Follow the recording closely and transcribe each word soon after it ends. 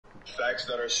Facts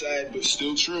that are sad but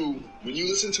still true when you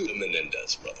listen to the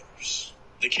Menendez brothers.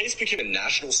 The case became a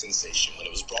national sensation when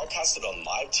it was broadcasted on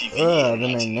live TV. The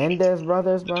Menendez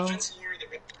brothers, bro.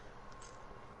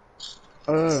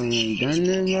 The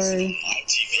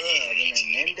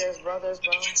Menendez brothers,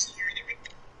 bro.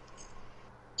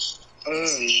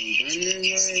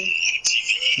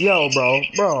 Yo, bro.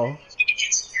 Yo,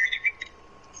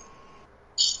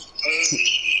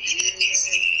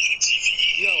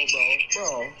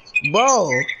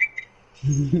 bro.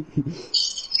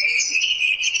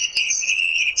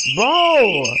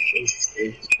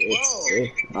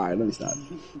 Alright, let me stop.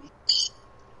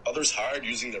 Others hired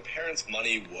using their parents'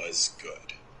 money was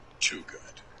good. Too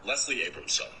good. Leslie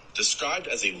Abramson, described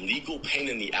as a legal pain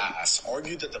in the ass,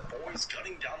 argued that the boys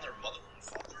cutting down their mother and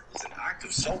father was an act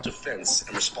of self-defense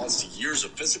in response to years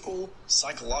of physical,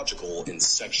 psychological, and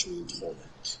sexual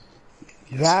torment.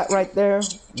 That right there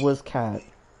was cat.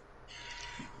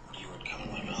 You would come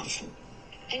in my mouth.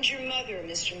 And your mother,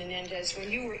 Mr. Menendez, when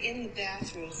you were in the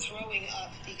bathroom throwing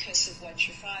up because of what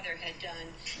your father had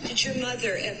done, did your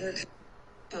mother ever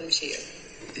come to you?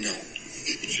 No.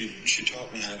 She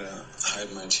taught me how to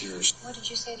hide my tears. What did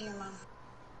you say to your mom?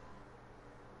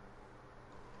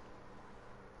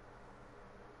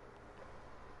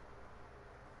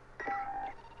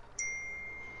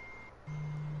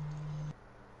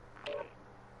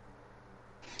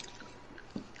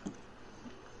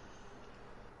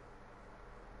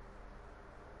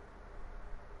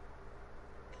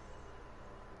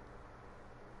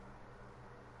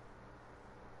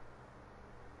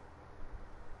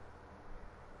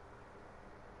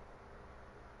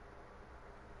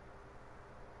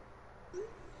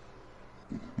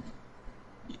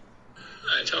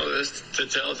 I told us to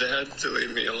tell Dad to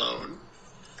leave me alone.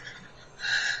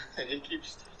 And he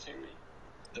keeps teaching me.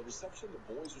 The reception the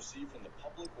boys received from the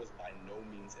public was by no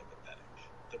means empathetic.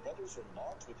 The brothers were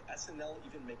mocked, with SNL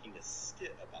even making a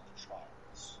skit about the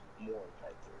trials. More in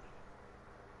part 3.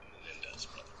 The Menendez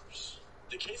brothers.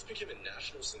 The case became a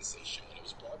national sensation when it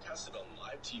was broadcasted on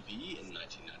live TV in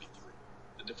 1993.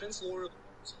 The defense lawyer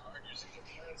was hired using their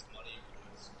parents' money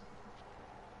was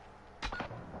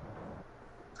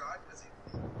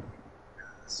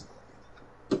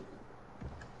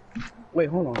Wait,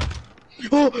 hold on.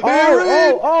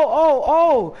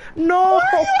 Oh, no!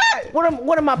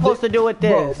 What am I supposed to do with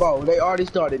this? Bro, they already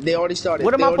started.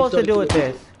 What am I supposed to do with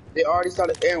this? They already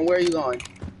started. Aaron, where are you going?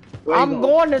 I'm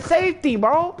going to safety,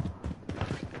 bro.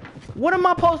 What am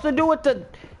I supposed to do with the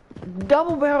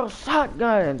double barrel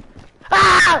shotgun?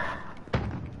 Ah!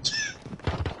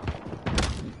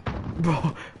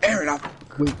 Bro, Aaron,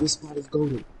 wait, this spot is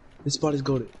goated.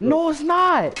 No, it's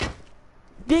not.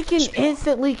 They can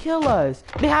instantly kill us.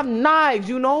 They have knives,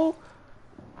 you know?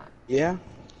 Yeah.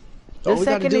 All we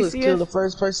gotta do is kill the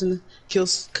first person to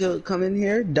come in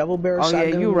here, double barrel shotgun. Oh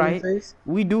yeah, you right.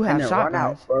 We do have shotguns. Run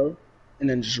out, bro. And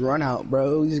then just run out,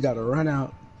 bro. We just gotta run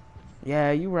out.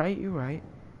 Yeah, you right.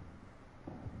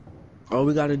 All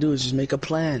we gotta do is just make a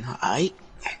plan, alright?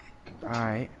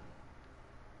 Alright.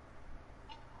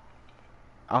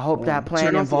 I hope that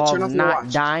plan involves not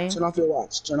dying. Turn off your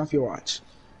watch.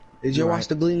 Did you watch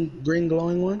the green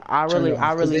glowing one? I really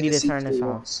need to turn this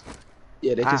off.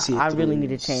 Yeah, they can see it. I really need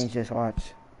to change this watch.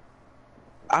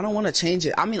 I don't want to change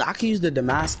it. I mean, I can use the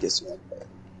Damascus one.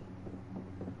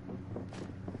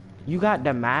 You got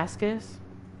Damascus?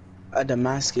 A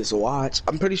Damascus watch.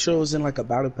 I'm pretty sure it was in like a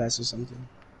battle pass or something.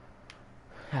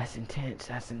 That's intense.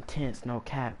 No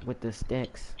cap with the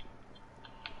sticks.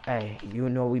 Hey, you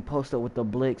know we posted with the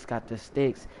blicks, got the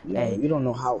sticks. Yeah, hey, you don't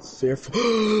know how fearful.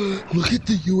 Look at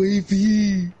the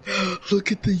UAV.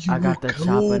 Look at the UAV. I got the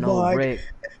chopping on Rick.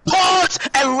 Pause!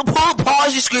 And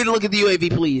pause your screen to look at the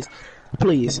UAV, please.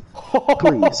 Please.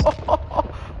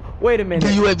 Wait a minute.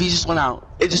 The UAV just went out.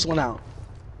 It just went out.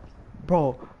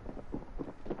 Bro.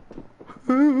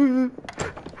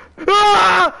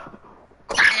 Ah!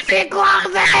 Close it!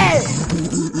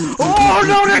 Oh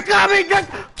no, they're coming! Run!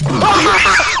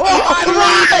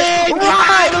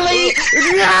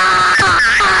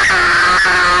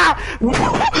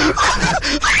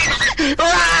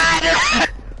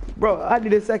 Bro, I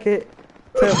need a second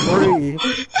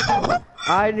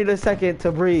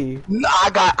to breathe. No,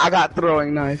 I got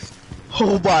throwing knife.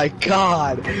 Oh my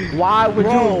god. Why would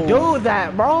you do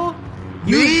that, bro?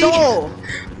 We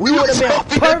would have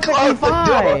been perfectly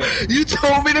fine. You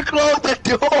told me to close the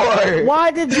door.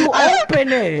 Why did you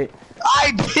open it?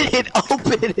 I didn't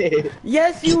open it.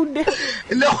 Yes, you did.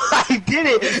 No, I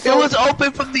didn't. It was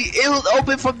open from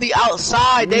the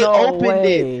outside. They opened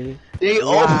it. They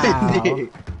opened it.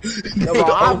 Yo, bro,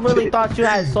 I really thought you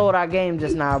had sold our game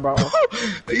just now, bro.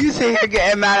 You say you're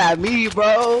getting mad at me,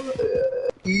 bro?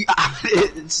 I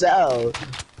didn't sell.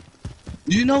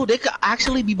 You know, they could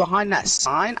actually be behind that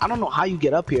sign. I don't know how you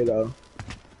get up here, though.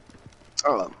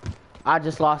 Oh. I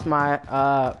just lost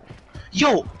my,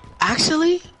 Yo,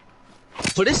 actually,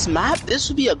 for this map, this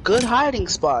would be a good hiding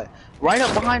spot. Right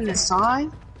up behind the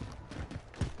sign.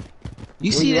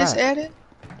 You see this, Edit?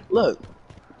 Look.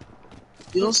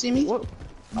 You don't see me? What?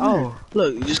 Oh.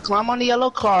 Look, you just climb on the yellow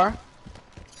car,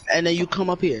 and then you come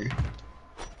up here.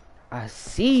 I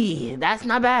see. That's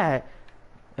not bad.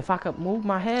 If I could move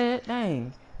my head,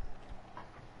 dang.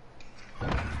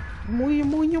 Move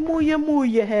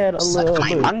your head a little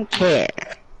bit. Monkey.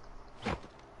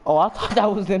 Oh, I thought that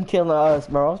was them killing us,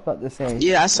 bro. I was about to say.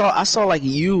 Yeah, I saw like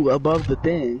you above the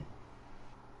thing.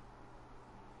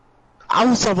 How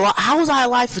was I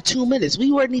alive for 2 minutes?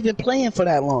 We weren't even playing for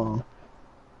that long.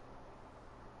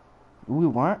 We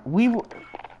weren't.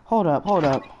 Hold up.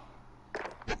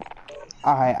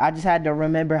 Alright, I just had to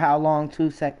remember how long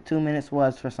 2 minutes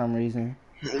was for some reason.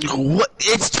 What?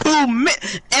 It's 2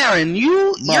 minutes. Aaron,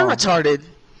 you're retarded.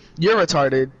 You're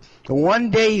retarded. One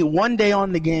day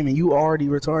on the game and you already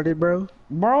retarded, bro.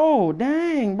 Bro,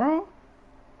 dang, bro.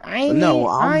 I ain't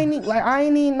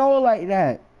even know like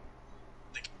that.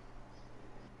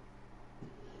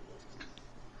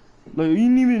 Like, you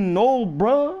didn't even know,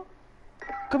 bro.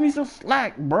 Come here some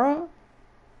slack, bro.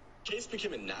 Case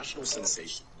became a national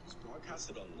sensation. It was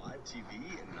broadcasted on live TV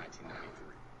in 1993.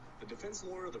 The defense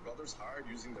lawyer the brothers hired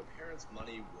using their parents'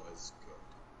 money was good.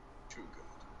 Too good.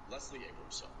 Leslie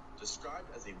Abramson,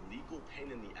 described as a legal pain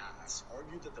in the ass,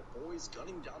 argued that the boys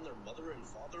gunning down their mother and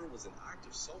father was an act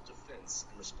of self-defense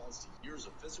in response to years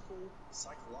of physical,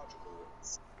 psychological.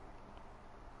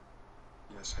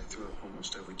 Yes, I threw up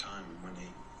almost every time when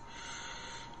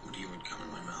he would come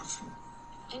in my mouth.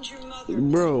 And your mother.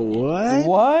 Bro, what?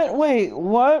 What? Wait,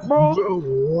 what, bro? Bro,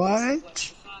 what? What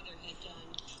your father had done.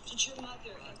 Did your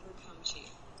mother ever come to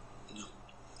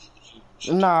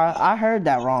you? Nah, I heard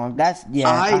that wrong. I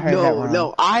heard that wrong.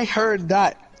 No, I heard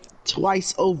that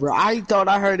twice over. I thought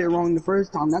I heard it wrong the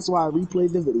first time. That's why I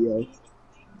replayed the video.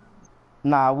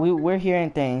 Nah, we're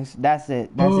hearing things. That's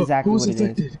it. That's exactly who's what it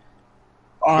affected? is.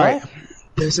 Alright,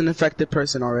 there's an affected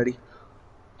person already.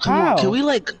 Come on, can we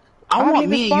like... I want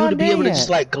me and you to be able to just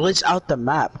like glitch out the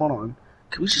map. Hold on.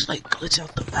 Can we just like glitch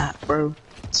out the map, bro?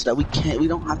 So that we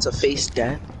don't have to face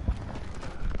death.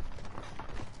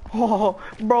 Oh,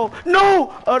 bro,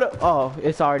 no! Oh,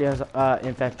 it's already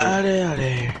infected.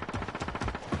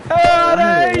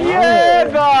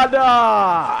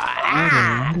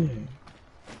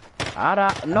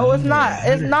 No, it's not.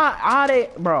 It's not Ade,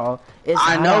 bro.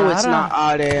 I know it's not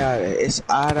Ade. It's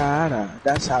Ada.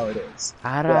 That's how it is.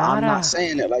 But I'm not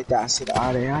saying it like that. I said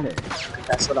Ade.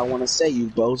 That's what I want to say, you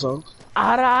bozo.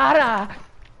 Ada.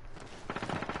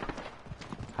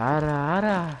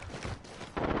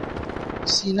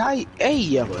 See, now you, hey,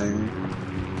 yo, man.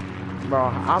 Bro,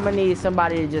 I'm gonna need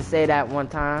somebody to just say that one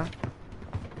time.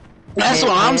 That's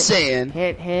what I'm saying.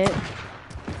 Hint.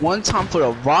 One time for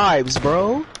the vibes,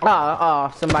 bro.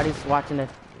 Oh, somebody's watching it.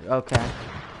 Okay.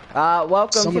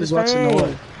 Welcome Somebody's to the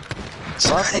stream.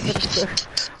 watching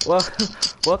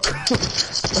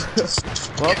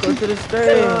Welcome to the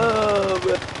stream.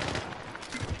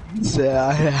 Say,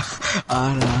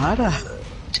 Ada.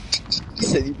 You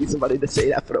said you need somebody to say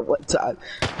that for the one time.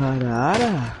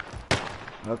 Ada.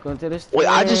 Welcome to the stream. Wait,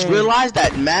 I just realized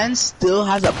that man still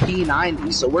has a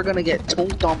P90, so we're gonna get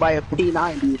tonked on by a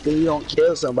P90 if we don't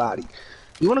kill somebody.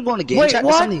 You wanna go in the game chat?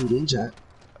 What? Something in game chat.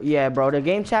 Yeah, bro, the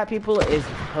game chat people is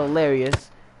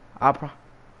hilarious. I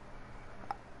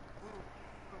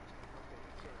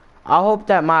hope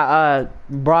that my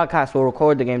broadcast will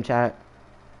record the game chat.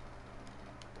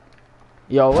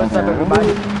 Yo, what's up,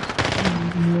 everybody?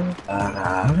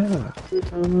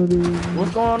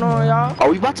 What's going on, y'all? Are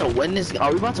we about to win this?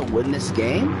 Are we about to win this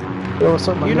game? Yo, what's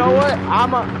up, man? You know what?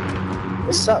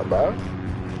 What's up, bro?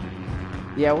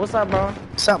 Yeah, what's up, bro?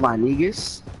 What's up, my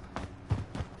niggas?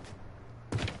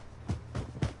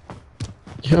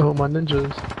 Yo, my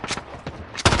ninjas.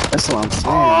 That's what I'm saying.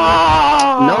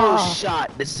 Oh! No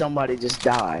shot did somebody just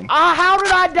die. How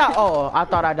did I die? Oh, I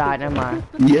thought I died. Never mind.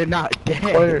 You're not dead.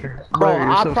 Claire, Bro, you're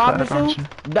I so promise fat, aren't you,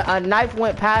 a knife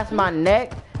went past my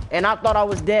neck, and I thought I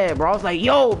was dead, bro. I was like,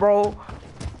 yo, bro.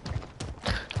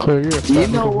 Claire, you're a fat You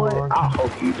know little what? moron. I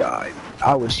hope you died.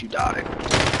 I wish you died.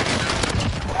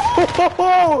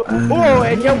 Oh,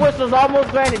 and your whistle's almost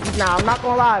granted just now. I'm not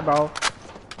gonna lie, bro.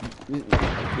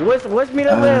 Wish me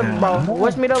to live, bro.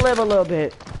 Wish me to live a little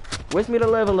bit. Wish me to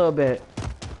live a little bit.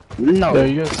 No. Yo,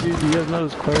 you guys know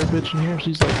this Claire bitch in here?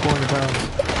 She's like 400 pounds.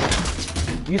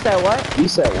 You said what? You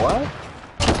said what?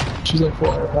 She's like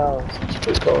 400 pounds. She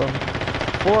just called.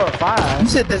 4 or 5. You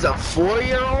said there's a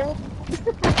 4-year-old?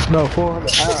 No,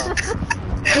 400 pounds.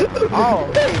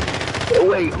 Oh.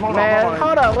 Wait, hold Man, on.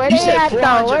 hold on. Where You they said at,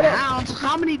 though? 400 pounds?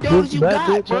 How many dogs you That got,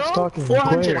 bitch bro? was talking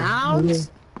 400 quick. pounds?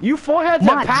 You 400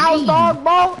 My pounds, G. dog,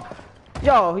 bro?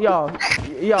 Yo, you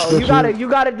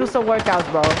gotta do some workouts,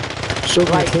 bro.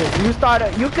 Like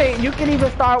you can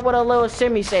even start with a little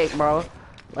shimmy shake, bro.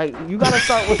 Like you gotta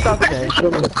start with something.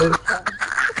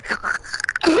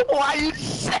 Why you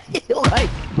say it like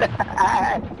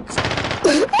that?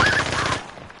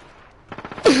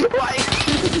 Why you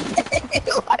say it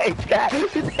like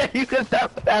that? You can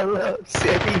start with that little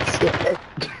shimmy shake.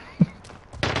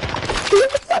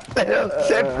 That little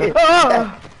shimmy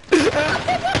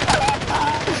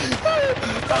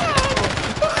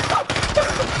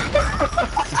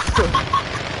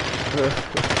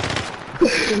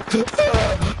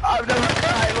I've never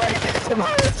cried like this in my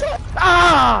life.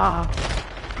 Ah!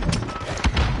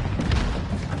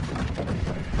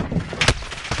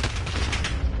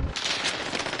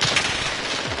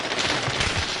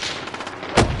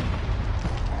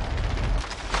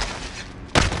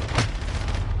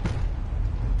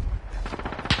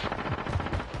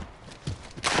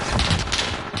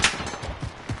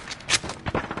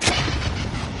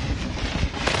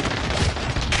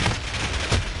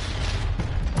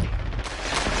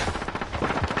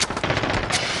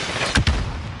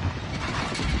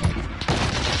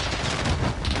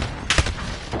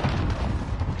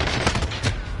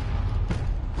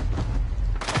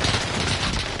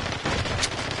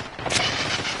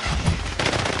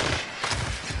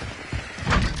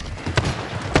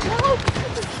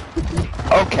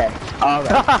 Okay,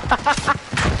 alright.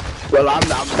 Well, I'm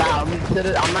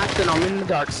in the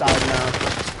dark side now.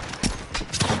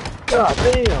 God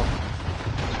damn.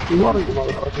 What are you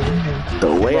motherfucker?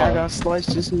 The way I got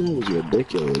sliced just now was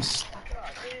ridiculous.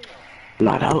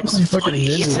 Nah, that was fucking funny.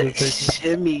 It's a ninjas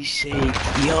shimmy shake,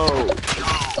 yo.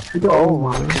 Oh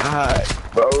my god,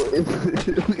 bro. It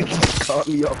just caught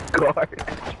me off guard.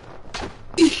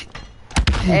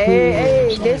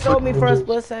 Hey, they showed me for a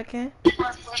split second.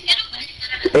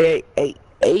 Hey.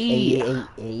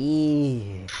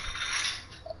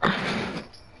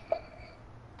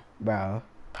 Bro.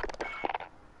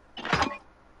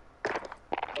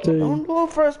 Don't do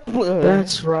it for a split.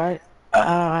 That's right.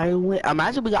 I went.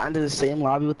 Imagine we got into the same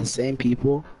lobby with the same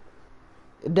people.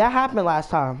 That happened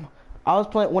last time. I was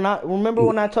playing when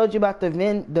I told you about the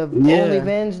only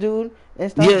Vins dude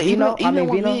and stuff. Yeah, Vino? even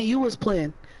when Vino? me and you was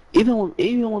playing, even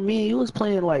when me and you was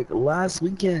playing like last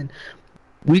weekend,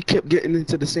 we kept getting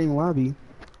into the same lobby.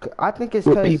 I think it's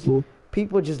because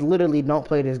people just literally don't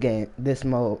play this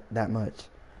mode that much.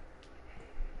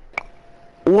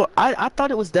 Well, I thought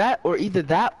it was that, or either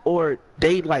that, or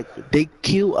they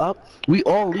queue up. We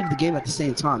all leave the game at the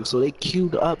same time, so they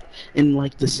queued up in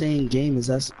like the same game as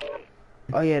us.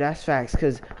 Oh yeah, that's facts.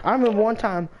 Cause I remember one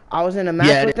time I was in a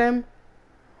match with them.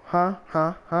 Huh?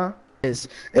 It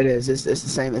is. It's the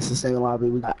same. It's the same lobby.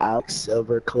 We got Alex,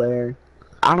 Silver, Claire.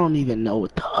 I don't even know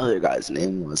what the other guy's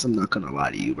name was. I'm not gonna lie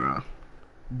to you, bro.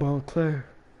 Claire.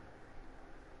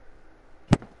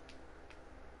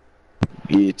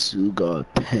 It's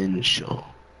got potential.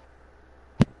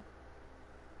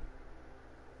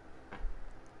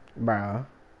 Bro.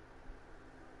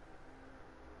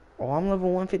 Oh, I'm level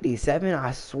 157?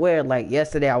 I swear, like,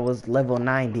 yesterday I was level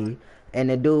 90, and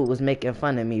the dude was making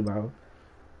fun of me, bro.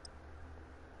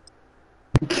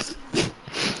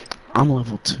 I'm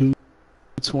level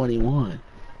 221.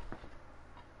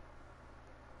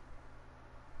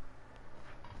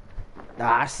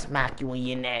 I smack you in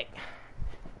your neck.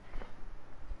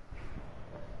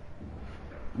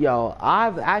 Yo,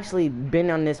 I've actually been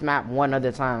on this map one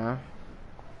other time.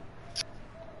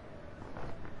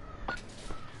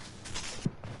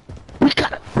 We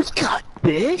got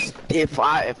this. If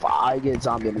I get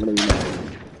zombie, I'm gonna be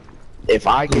mad. If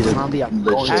I get zombie, I'm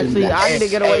going to. Actually, I need to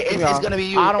get away from y'all. It's gonna be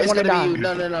you. I don't want to die.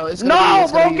 No. It's no,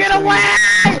 bro, get away!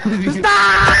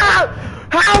 Stop!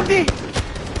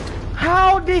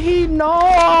 How did he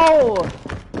know?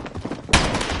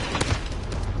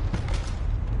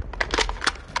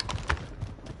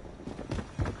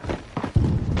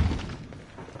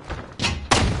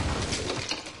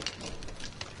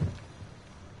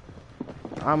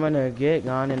 I'm gonna get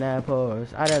gone in that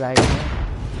pose. I did like it.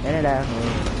 And that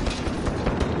move.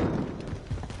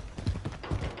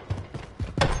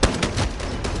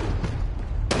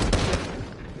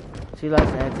 She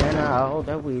likes antenna. I hope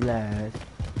that we last.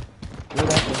 We like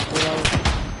to split out.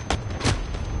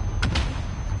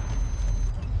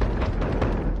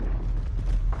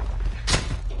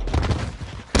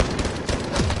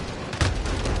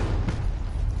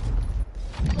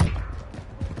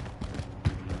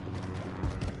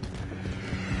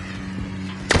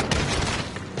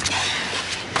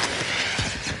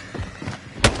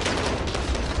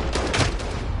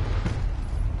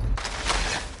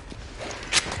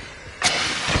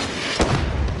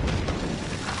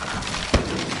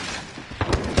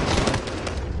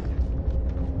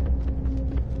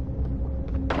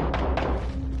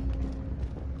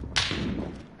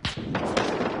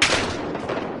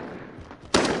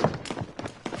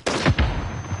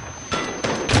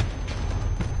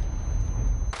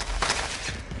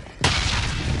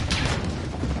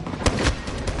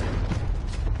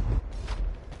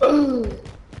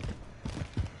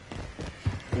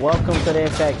 to the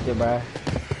infected, bro.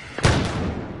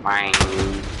 Bang.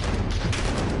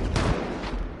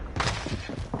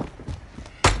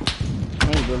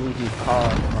 Can't believe he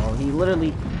called, bro. He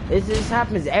literally, it just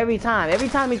happens every time. Every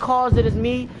time he calls it is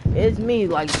me, it's me.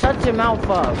 Like, shut your mouth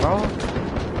up, bro.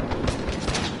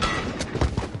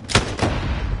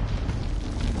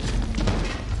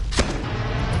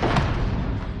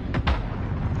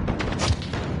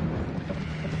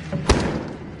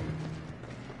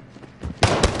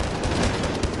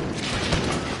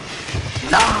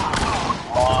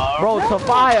 Bro,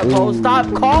 Sophia, bro, stop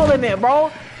calling it,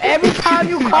 bro. Every time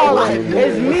you call it,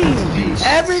 it's me.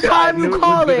 Every time you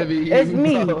call it, it's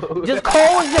me. Just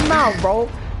close your mouth, bro.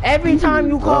 Every time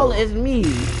you call it, it's me.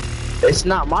 It's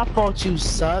not my fault you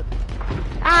suck.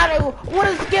 What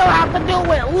does skill have to do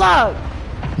with luck?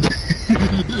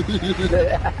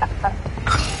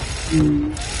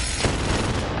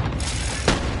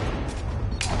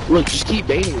 Look, just keep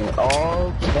baiting it.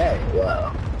 Okay,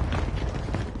 well.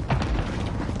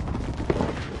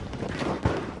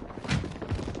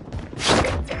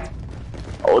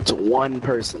 Oh, it's one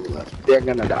person left. They're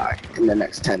gonna die in the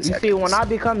next 10 seconds. You see, when I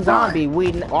become zombie,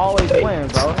 we always win,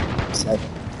 bro. 7,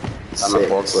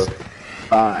 6,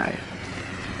 5,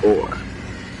 4,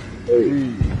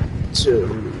 3, 2,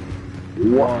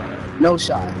 1. No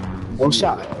shot. No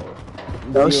shot.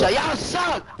 No shot. Y'all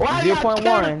suck! Why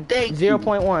 0.1.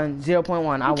 0.1.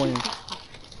 0.1. I win.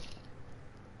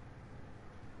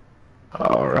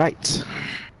 Alright.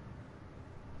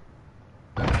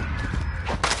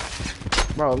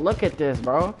 Bro, look at this,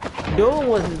 bro. Dude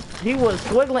was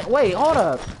swiggling. Wait, hold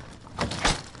up.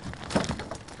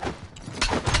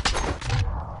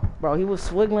 Bro, he was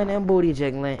swiggling and booty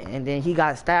jiggling, and then he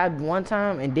got stabbed one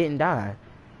time and didn't die.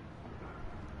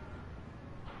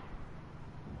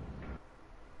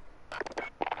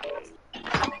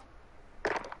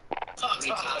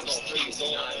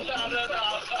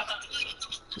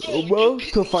 Oh, bro,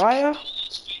 to fire?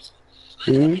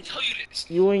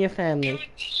 You and your family.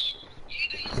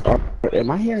 Am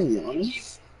I hearing you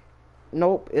honest?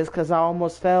 Nope, it's because I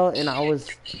almost fell and I was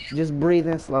just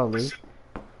breathing slowly.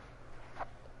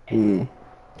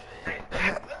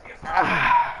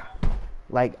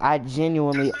 Like, I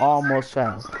genuinely almost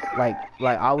fell. Like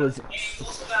I was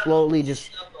slowly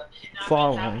just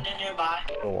falling.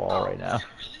 Oh, all right now.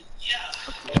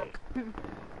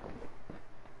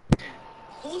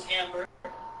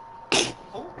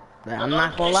 I'm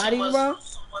not gonna lie to you, bro.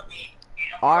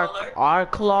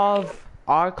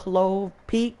 Arclove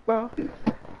Peak, bro.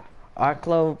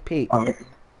 Arclove Peak.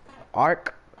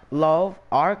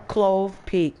 Arclove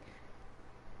Peak.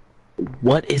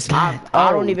 What is that?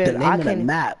 I don't even. The name of the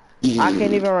map. I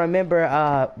can't even remember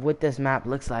what this map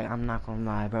looks like. I'm not gonna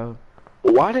lie, bro.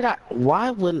 Why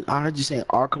when I heard you say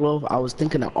Arclove, I was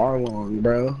thinking of Arlong,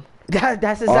 bro.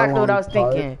 That's exactly what I was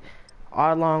thinking.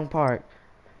 Arlong Park.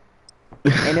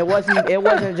 And it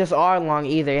wasn't just Arlong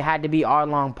either. It had to be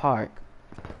Arlong Park.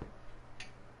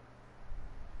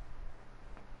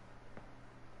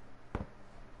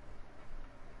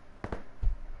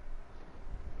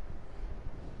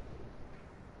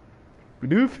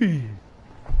 Doofy.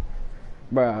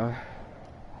 Bruh.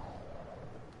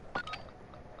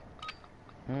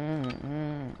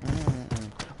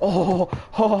 Oh,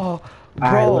 bro.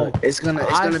 Right, look, it's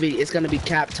gonna be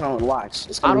cap tone. Watch.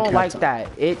 I don't like that.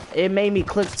 It made me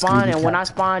click spawn, and when I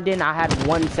spawned in, I had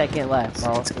 1 second left,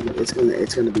 bro.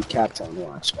 It's gonna be cap tone.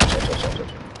 Watch.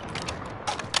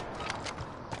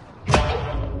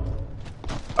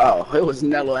 Oh, it was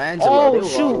Nello Angelo. Oh, they were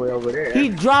shoot. all the way over there. He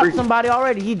dropped somebody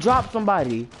already. He dropped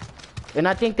somebody. And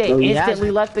I think they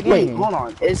instantly left the game. Wait, hold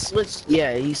on. It switched.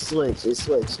 Yeah, he switched. It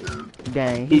switched now.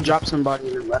 Dang. He dropped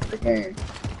somebody and left the game.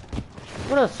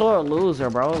 What a sore loser,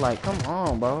 bro. Like, come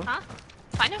on, bro. Huh?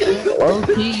 I know.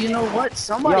 Well, you know what?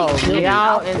 Somebody Yo,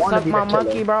 out and suck my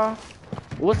monkey, bro.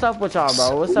 What's up with y'all,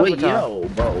 bro? What's up with y'all? Yo,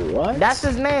 bro, what? That's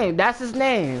his name. That's his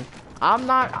name. I'm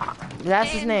not. That's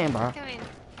his name, bro.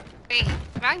 Wait,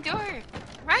 wrong door.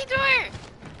 Right door.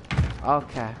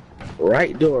 Okay.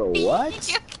 Right door, what?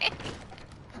 Okay.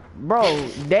 Bro,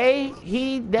 they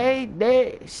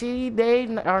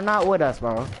are not with us,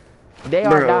 bro. They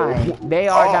are dying. They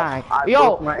are dying.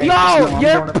 Yo,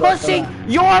 you're pushing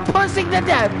to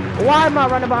death. Why am I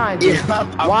running behind you?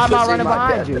 Why am I running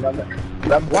behind you?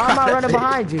 Why am I running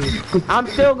behind you? I'm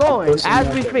still going.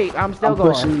 As we speak, I'm still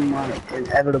going. Pushing my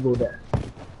inevitable death.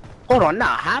 Hold on,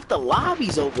 nah, half the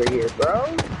lobby's over here, bro.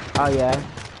 Oh yeah.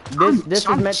 This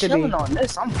is meant to be. On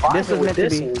this. I'm fine this is meant to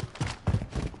be.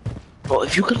 Bro,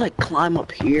 if you could like climb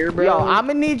up here, bro. Yo, I'm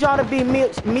gonna need y'all to be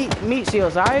meat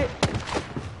shields, alright?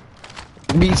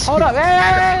 Hold up,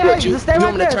 hey, just stay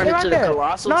right there, stay right there.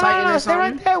 Colossal Titan no, stay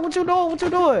right there. What you doing? What you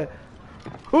doing?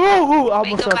 Ooh, I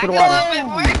almost fell to the water.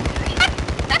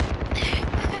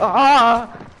 I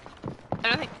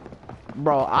don't think.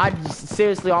 Bro, I just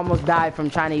seriously almost died from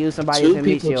trying to use somebody's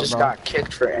meat shield, bro. 2 people just got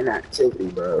kicked for inactivity,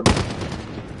 bro.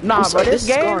 Nah, bro, this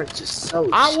game, is just so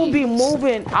I will be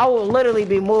moving. I will literally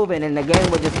be moving, and the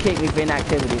game would just kick me for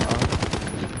inactivity,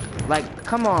 bro. Like,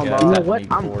 come on, bro. You know what?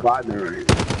 I'm vibing right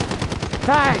now.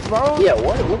 Facts, bro. Yeah,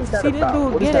 what is that See, about? this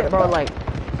dude get it, bro. Like,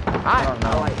 I don't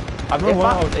know. I remember when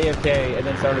I was AFK and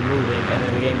then started moving, and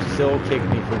then the game still kicked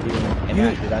me for being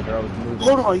inactive after I was moving.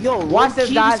 Hold on, yo, watch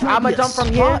this, guys. I'm gonna jump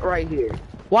from here. Right here.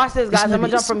 Watch this, guys. I'm gonna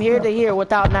jump from here to here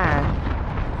without 9.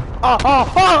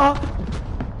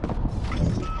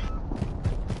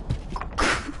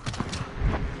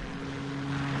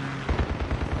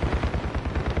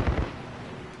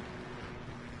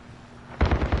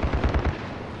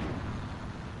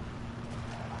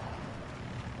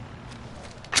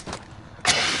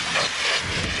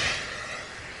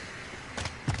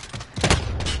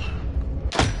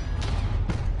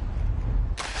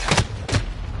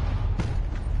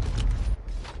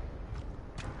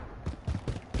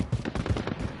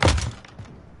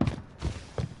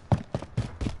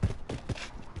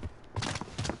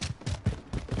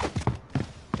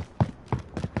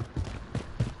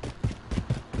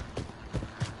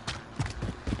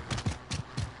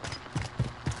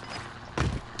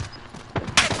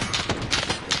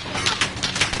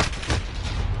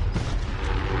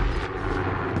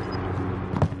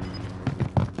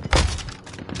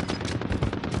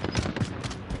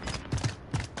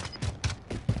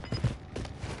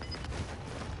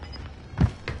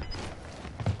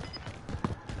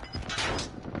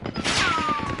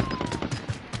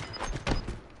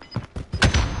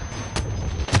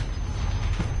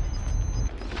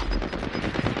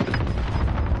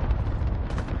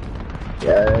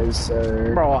 Yes,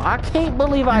 sir. Bro, I can't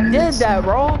believe I did that,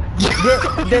 bro.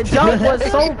 The jump was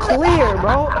so clear,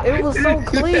 bro. It was so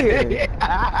clear.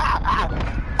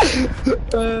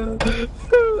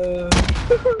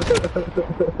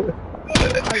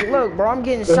 Like, look, bro, I'm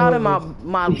getting shot and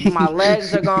my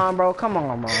legs are gone, bro. Come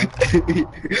on, bro.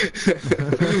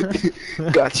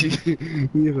 Got you.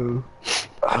 Yo.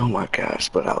 Oh my gosh,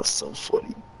 but that was so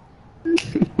funny.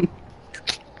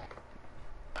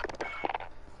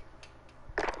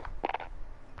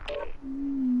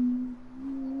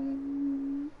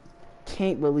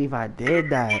 Can't believe I did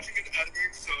that.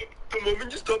 The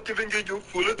moment you stop giving it your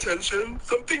full attention,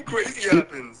 something crazy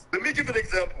happens. Let me give an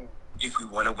example. If we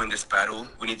want to win this battle,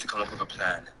 we need to come up with a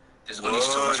plan. There's only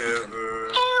so much we can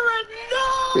do. Alright,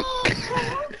 no!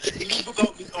 Leave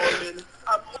without me, Norman.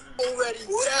 I'm already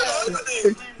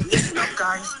dead. Listen up,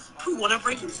 guys. We want to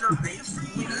break into our base.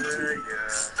 Yeah.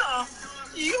 Stop.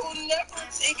 You'll never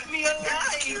take me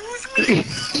alive.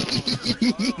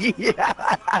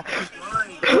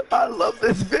 I love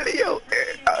this video.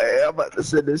 I'm about to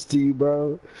send this to you,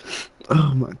 bro.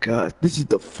 Oh my gosh, this is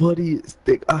the funniest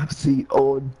thing I've seen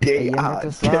all day. I am at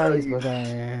the slides, but I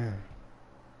am.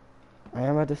 I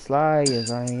am at the slide,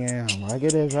 yes I am. I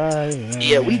get as I am.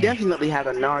 Yeah, we definitely had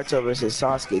a Naruto versus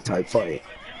Sasuke type fight.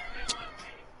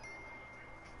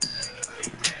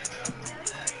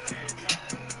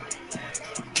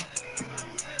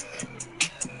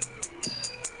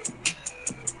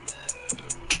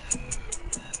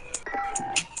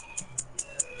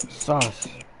 Sauce.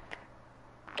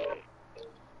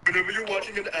 Whenever you're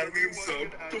watching an anime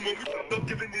sub, the moment you stop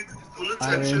giving it full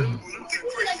attention,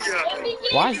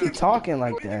 why is he talking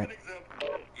like that?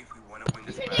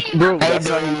 Bro, that's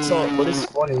how you talk, but it's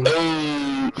funny.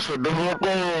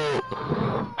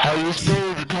 How you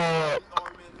supposed to talk?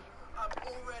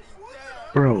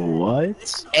 Bro,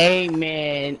 what? Hey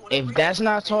man, if that's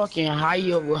not talking, how do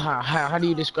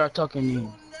you describe talking to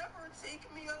you?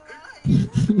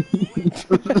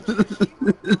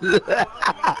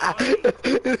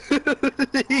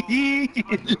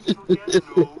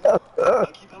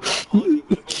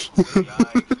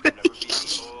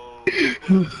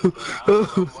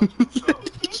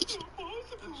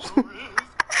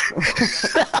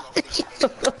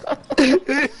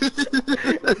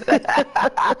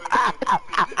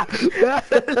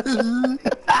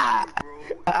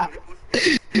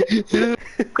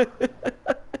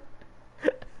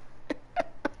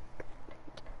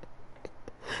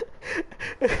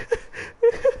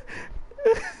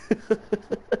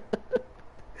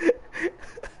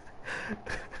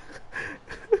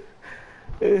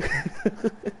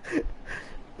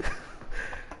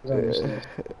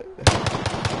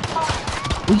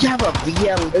 We have a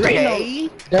VLA?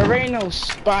 There ain't no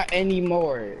spot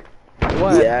anymore.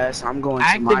 What? Yes, I'm going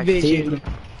to my team.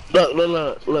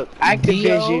 Look.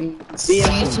 Activision,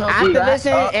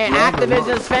 Activision, and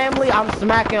Activision's family. I'm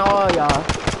smacking all y'all.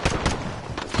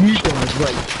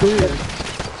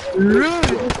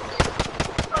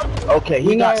 Okay,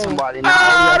 he got somebody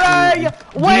now.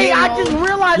 Wait, I just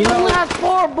realized he only has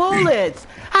 4 bullets.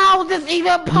 How is this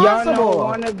even possible? Y'all know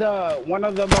one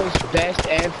of the most best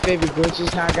and favorite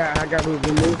glitches I got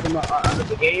removed from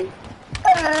the game.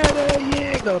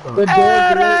 The door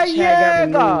glitch got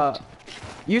removed.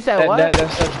 You said what?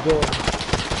 That's such bull.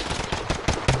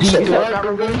 The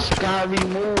door glitch got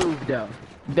removed.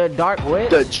 The dark witch?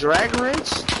 The drag wrench?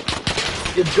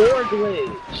 The door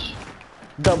glitch.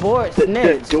 The board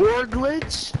snitch. The door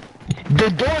glitch? The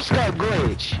door's got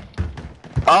glitch.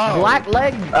 Oh. Black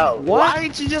leg? Oh. What? Why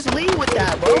didn't you just leave with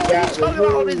that, bro? What are you talking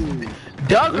about all this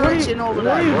dug wrenching over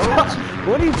that, bro?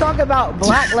 What are you talking about?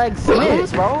 Black leg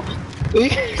snitch, bro? Bro,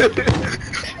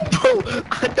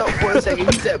 I thought for a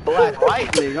second you said Black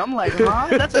Lightning. I'm like, huh?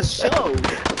 That's a show.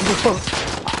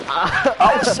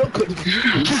 I was so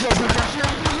confused.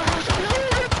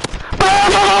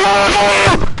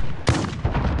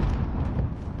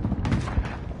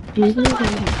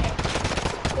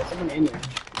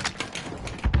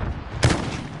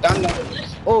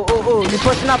 Oh, you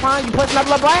pushing up, huh? You pushing up,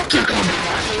 little boy?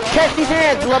 Catch these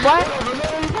hands, little boy.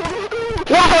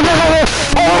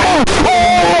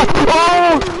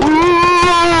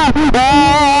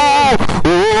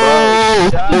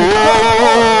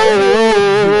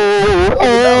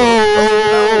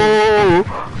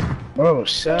 Bro,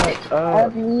 shut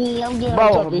up.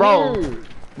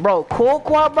 Bro, cool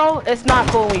quad, bro? It's not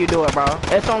cool when you do it, bro.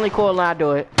 It's only cool when I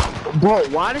do it. Bro,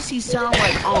 why does he sound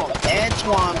like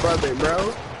Antoine brother,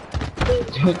 bro?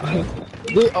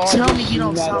 Tell me you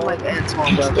don't sound like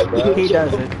Antoine brother, bro. He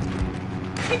doesn't.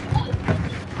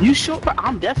 You sure?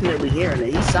 I'm definitely hearing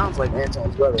it. He sounds like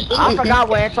Antoine's brother. I forgot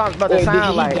what Antoine's brother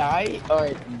sound like. Did he die? Or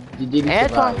did he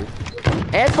survive?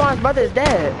 Antoine's brother is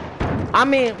dead. I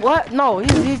mean, what? No,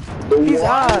 he's bro.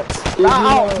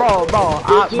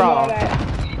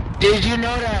 Did you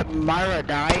know that Myra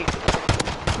died?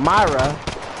 Myra?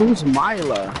 Who's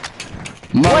Myla?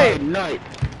 Wait,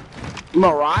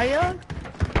 Mariah?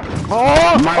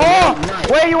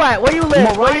 Where you at? Where you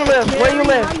live? Where you live? Where you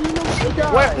live?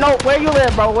 Where you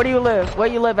live, bro? Where do you live? Where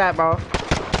you live at, bro?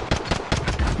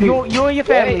 You and your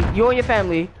family. You and your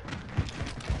family.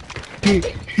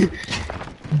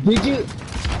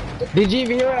 Did you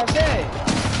even hear what I said?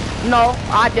 No,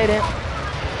 I didn't.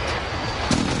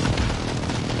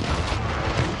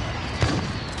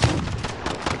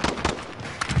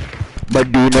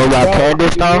 But do you know that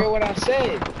Candace now? Did you hear now? what I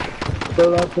said?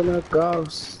 Pull up in a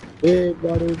ghost.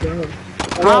 Everybody go.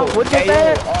 Huh? What you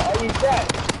said? Are you deaf?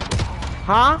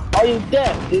 Huh? Are you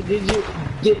deaf? Did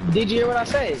you hear what I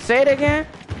said? Say it again.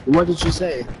 What did you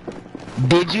say?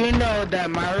 Did you know that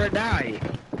Myra died?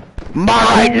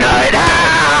 My night!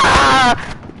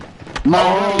 My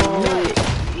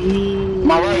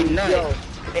night.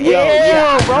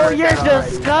 Yo, bro, you're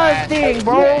disgusting,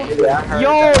 bro.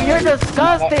 Yo, you're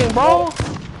disgusting, bro.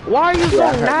 Why are you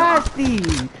so nasty?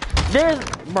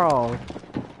 Bro.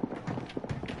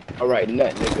 Alright,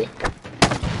 nut, nigga.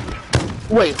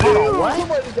 Wait, hold on, what?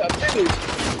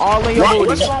 All of your booty.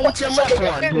 What's wrong with your left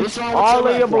one? All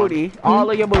of your booty. All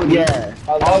of your booty. Yeah.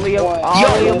 All of your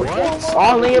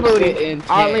booty.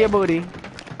 All of your booty.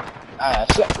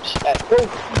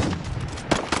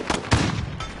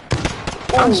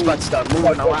 I'm just about to start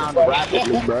moving around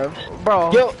rapidly, bro.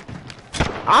 Bro. Yo.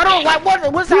 I don't like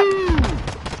what's that?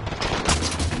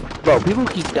 Bro, people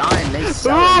keep dying, they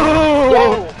suck.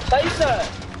 Yo,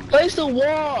 place the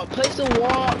wall.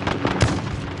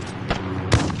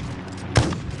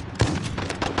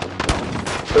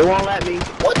 They won't let me.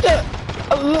 What the?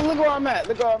 Look where I'm at.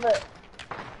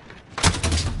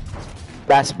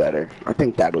 That's better. I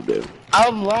think that'll do.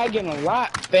 I'm lagging a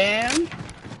lot, fam.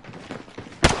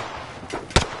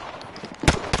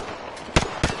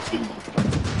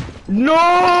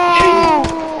 No!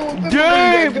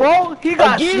 Dang, bro, he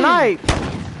got sniped.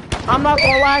 I'm not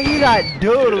gonna lie, he got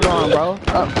doodled on, bro.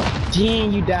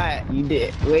 Gene, you died. You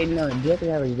did. Wait, no, you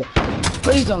died.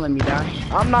 Please don't let me die.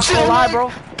 I'm not gonna lie,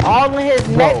 bro. All in his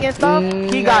neck and stuff,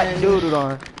 he got doodled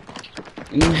on.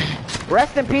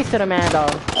 Rest in peace to the man,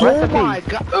 dog. Rest in peace. Oh my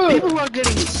god, people are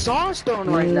getting sauced on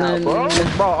right now, bro.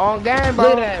 Bro, on game,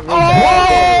 bro.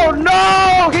 Oh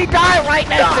no! He died right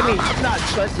next to me. I'm not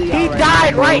trusting He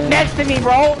died right next to me,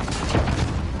 bro.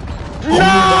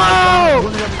 No!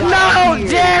 No,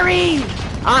 Jerry!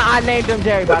 I named him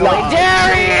Jerry, by the way.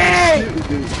 Jerry!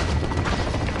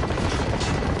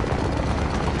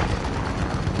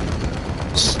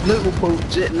 Liverpool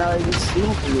jet now you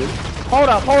stupid. Hold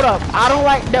up. I don't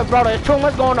like that, bro. There's too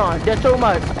much going on. There's too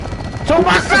much. Too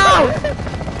much sound!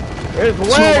 It's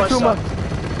way too much.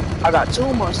 I got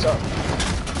too much stuff.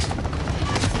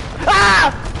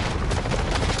 Ah!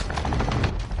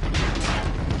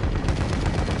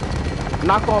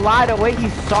 Not gonna lie, the way he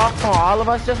soft on all of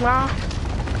us just now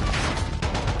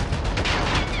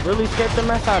really scared the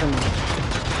mess out of me.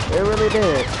 It really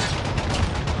did.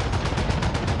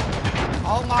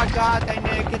 Oh my God, they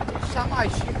need to get somebody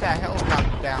shoot that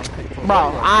helicopter down.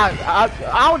 Bro,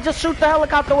 I'll just shoot the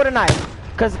helicopter with a knife.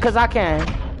 Cause I can.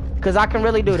 Cause I can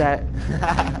really do that.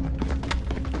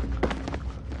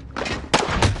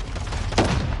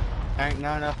 Ain't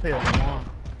none up here, come on.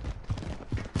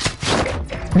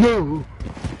 No.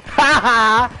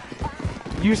 Haha.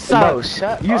 You suck. Bro,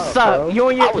 shut you up, suck. Bro.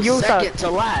 You suck. Second to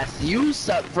last. You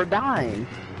suck for dying.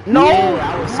 No,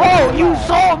 yeah, bro, you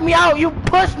sold me out. You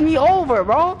pushed me over,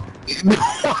 bro. No,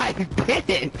 I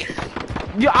didn't.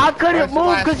 I couldn't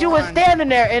move because you were standing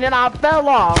there, and then I fell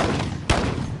off.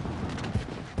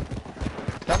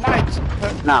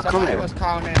 Somebody was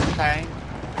calling in a tank.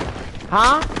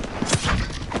 Huh?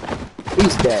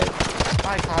 He's dead.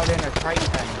 Somebody called in a crate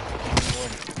tank.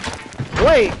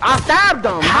 Wait, I stabbed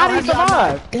him. How did he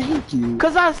survive? Thank you.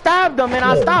 Cause I stabbed him and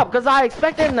I stopped. Cause I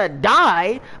expected him to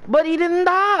die, but he didn't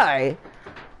die.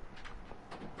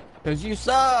 Cause you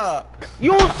suck.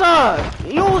 You suck.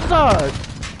 You suck.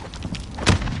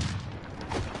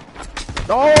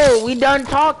 Oh, we done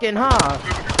talking, huh?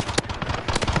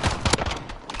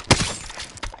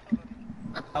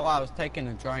 Oh, I was taking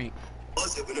a drink.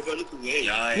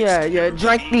 Yeah,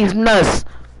 drink these nuts.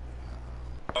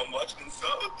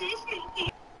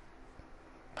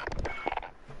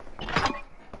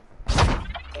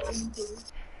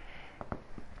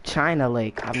 China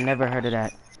Lake. I've never heard of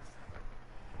that.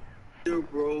 Yo,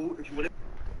 bro, if you want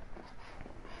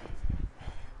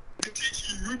to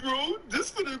teach you, bro,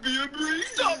 this gonna be a breeze.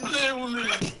 Stop playing with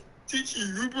me. Teach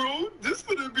you, bro, this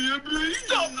gonna be a breeze.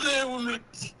 Stop playing with me.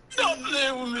 Stop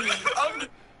playing with me.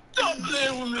 Stop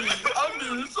playing with me. I'm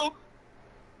doing so.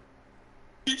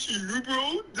 Teach you,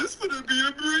 bro, this gonna be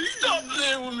a breeze. Stop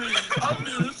playing with me. I'm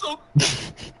doing so.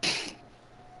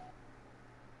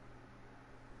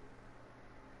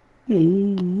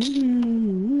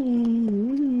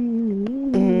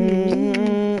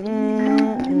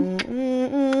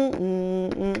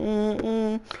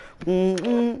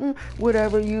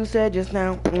 Whatever you said just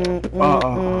now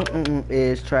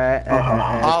is trash.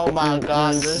 Oh my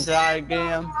God, this guy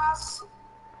again.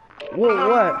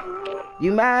 What?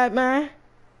 You mad, man?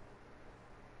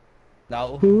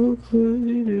 No.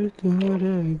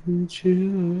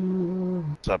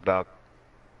 What's up, dog?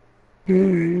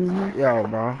 Yo,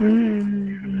 bro.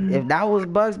 If that was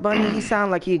Bugs Bunny, he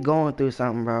sound like he going through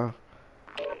something, bro.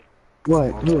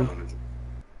 What? Who?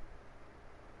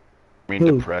 I mean,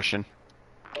 depression.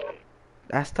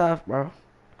 That's tough, bro.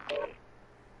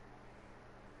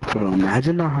 Bro,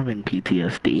 imagine not having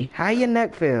PTSD. How your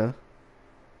neck feel?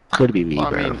 Could be me,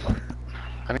 Well, bro.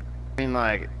 I mean,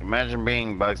 like, imagine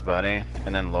being Bugs Bunny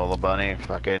and then Lola Bunny.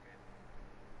 Fuck it.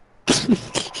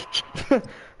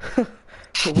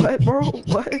 What, bro?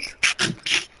 What?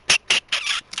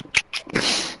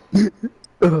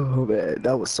 Oh man,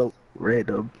 that was so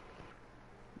random.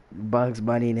 Bugs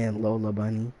Bunny and then Lola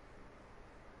Bunny.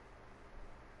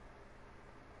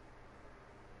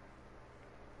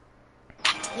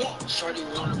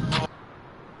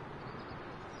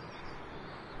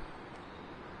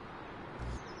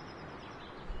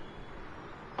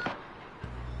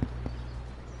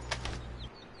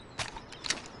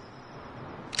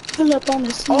 Pull up on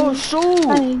the scene. Oh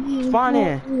shoot! Spawn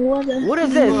in. What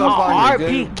is this?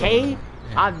 RPK?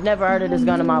 I've never heard of this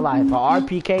gun in my life. A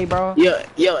RPK, bro?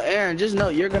 Yo, Aaron, just know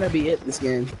you're gonna be it this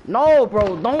game. No,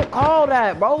 bro, don't call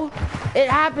that, bro. It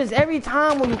happens every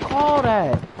time when you call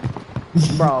that.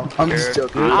 Bro, I'm just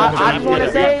joking. I just want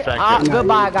to say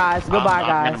goodbye, guys. Goodbye,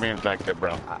 guys. I'm gonna be infected,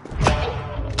 bro.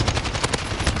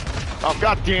 Oh,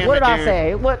 god damn it, What did I dude.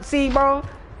 say? What? See, bro?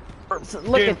 Look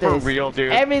Dude, at this. For real,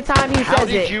 dude. Every time he says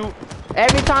it,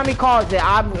 every time he calls it,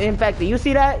 I'm infected. You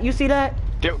see that? You see that?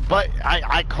 Dude, but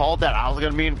I called that I was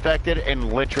gonna be infected,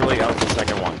 and literally I was the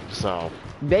second one, so.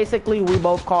 Basically, we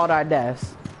both called our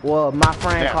deaths. Well, my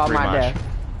friend called my death.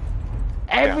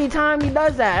 Every time he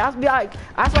does that,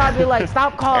 that's why I be like,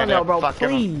 stop calling though, bro,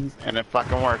 please. And it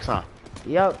fucking works, huh?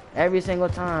 Yep, every single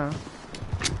time.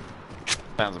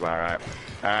 Sounds about right.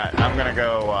 Alright, I'm gonna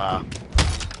go,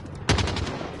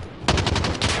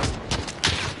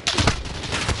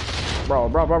 Bro,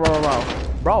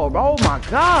 oh my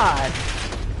god!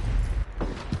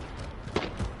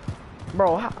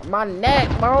 Bro, my neck,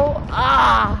 bro.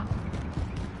 Ah.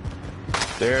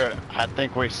 Dude, I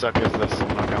think we suck as this,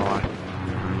 I'm not gonna lie.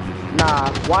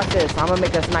 Nah, watch this. I'm gonna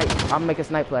make a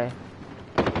snipe play.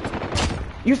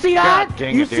 You see that?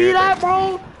 You see that,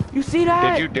 bro? You see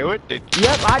that? Did you do it?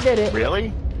 Yep, I did it.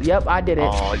 Really? Yep, I did it.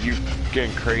 Oh, you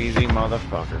fucking crazy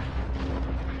motherfucker.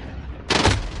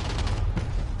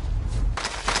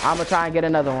 I'm gonna try and get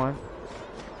another one.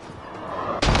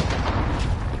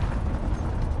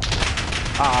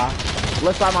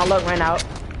 Looks like my luck ran out.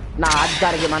 Nah, I just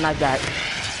gotta get my knife back.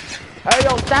 Hey,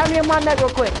 yo, stab me in my neck real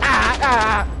quick.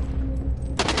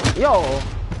 Yo.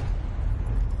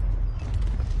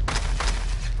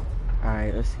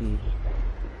 Alright, let's see.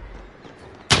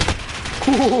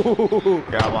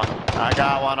 Got one. I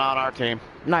got one on our team.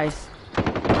 Nice.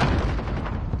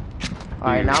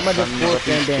 Alright, now I'm gonna just full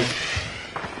stand in.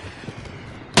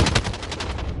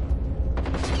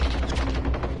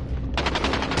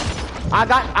 I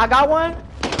got one.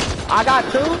 I got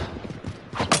two.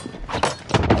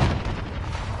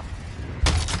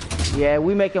 Yeah,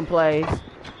 we making plays.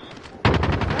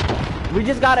 We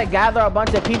just gotta gather a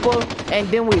bunch of people and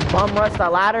then we bum rush the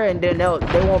ladder and then they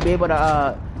won't be able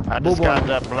to I just got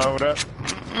that blowed up.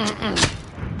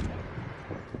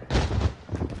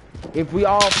 If we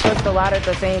all push the ladder at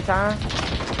the same time,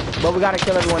 but we gotta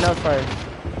kill everyone else first.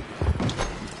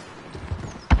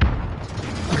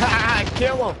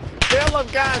 Kill him! Kill him,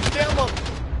 guys! Kill him!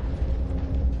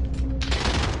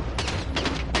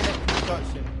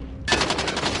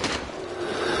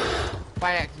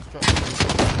 Fire construction.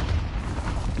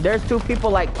 There's two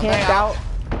people like camped out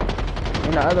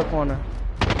in the other corner.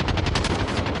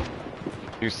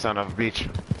 You son of a bitch.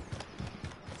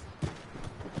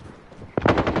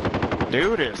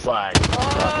 Dude is like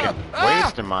fucking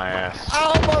wasting my ass. I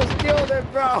almost killed him,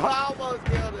 bro. I almost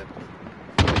killed him.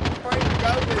 Spring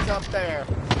Ghost is up there.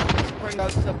 Spring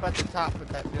Ghost is up at the top of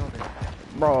that building.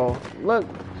 Bro, look.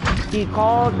 He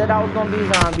called that I was gonna be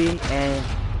zombie and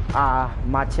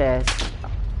my chest.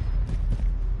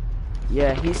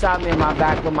 Yeah, he shot me in my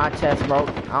back with my chest broke.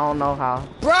 I don't know how.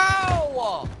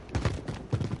 Bro!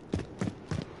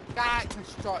 Guy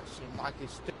construction like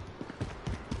it's stupid.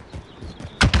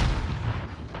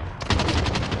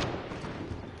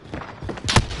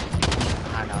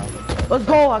 I know. Let's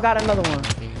go, I got another one.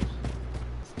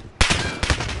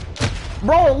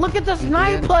 Bro, look at the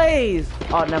snipe plays!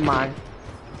 Oh, never mind.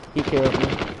 He killed me.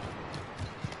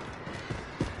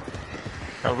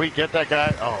 Can we get that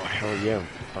guy? Oh, hell yeah.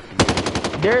 Fucking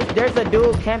There's a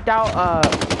dude camped out,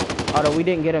 oh no, we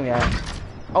didn't get him yet.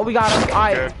 Oh, we got him.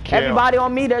 Alright, everybody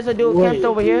on me, there's a dude camped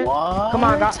over here. What? Come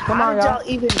on, y'all.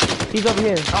 He's over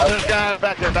here. Oh, there's a guy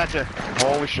back there.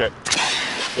 Holy shit.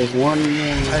 There's one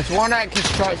more. There's one at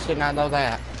construction, I know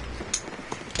that.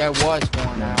 There was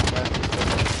one out there.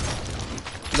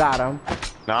 Got him.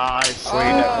 Nice,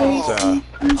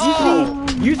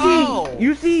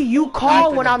 You see, you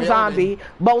call when I'm zombie,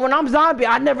 but when I'm zombie,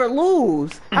 I never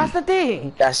lose. That's the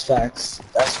thing. That's facts.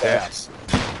 That's facts.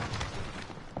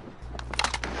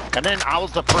 And then I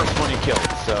was the first one he killed,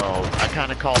 so I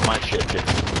kind of called my shit too.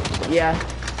 Yeah,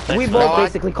 we both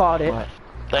basically called it.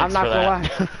 I'm not gonna lie.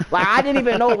 Like I didn't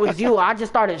even know it was you. I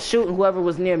just started shooting whoever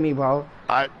was near me, bro.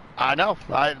 I know.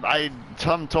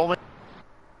 Tom told me.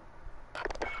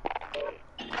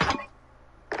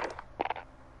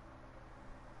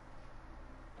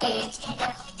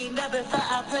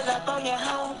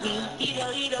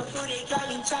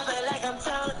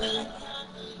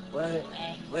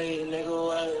 Wait, nigga,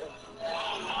 what?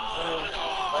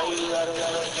 Why you gotta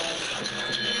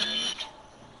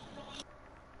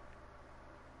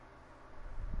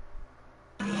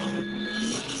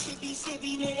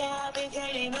Sippy, nigga, I've been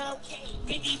turning up.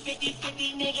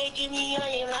 50, nigga, give me all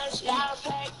your lunch. Loud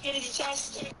pack, get his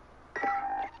chest.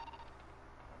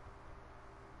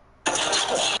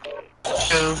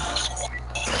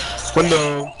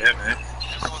 Window. Yeah, man.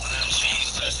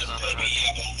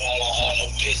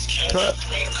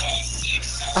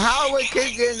 How are we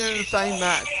keep getting in the same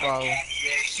match, bro?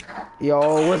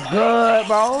 Yo, what's good,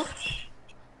 bro?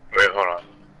 Wait, hold on.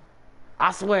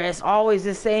 I swear, it's always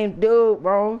the same dude,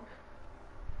 bro.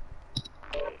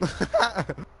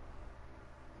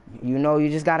 You know, you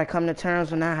just gotta come to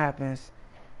terms when that happens.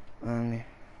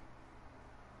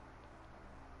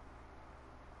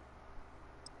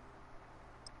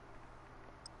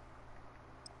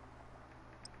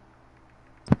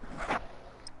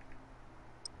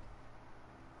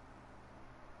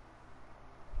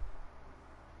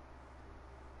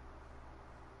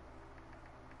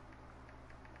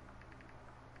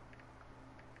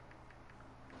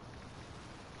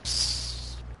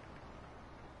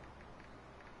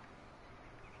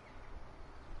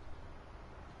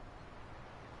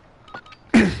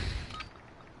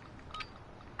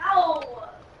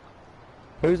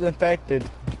 Who's infected?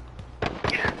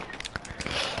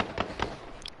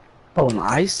 Oh, an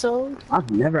ISO?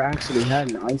 I've never actually had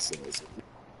an ISO.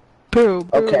 Boom,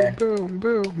 boom, Okay. boom,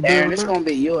 boom, Aaron, boom. it's gonna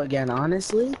be you again,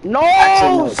 honestly. No,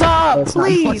 Actually, no, stop! no,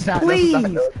 Please,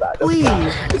 please,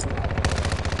 please.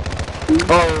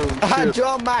 Oh,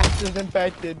 John Max is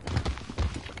infected.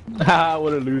 Ah,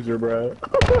 what a loser, bro.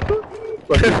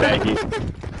 What a faggot.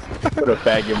 What a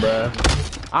faggot, bro.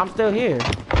 I'm still here.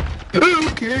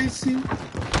 Casey.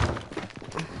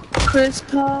 Chris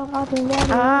Paul, I've been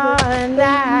running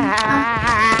now.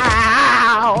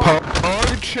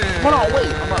 Hold on, wait.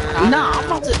 Nah, I'm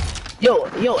about to. Yo,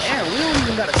 Aaron, we don't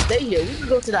even gotta stay here. We can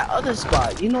go to that other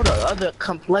spot. You know the other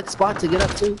complex spot to get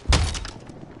up to?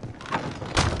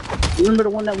 Remember the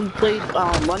one that we played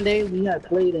Monday? We had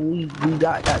played and we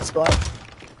got that spot.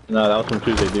 No, that was from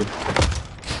Tuesday, dude.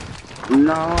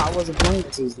 No, I wasn't playing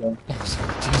Tuesday.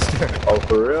 Oh,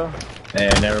 for real? Eh,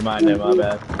 never mind then, my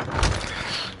bad.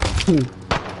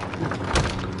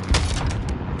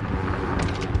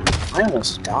 I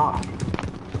almost stopped.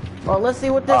 Well, let's see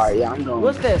what this. Alright, yeah, I'm going.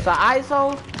 What's this? An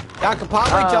ISO? I could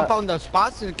probably jump on the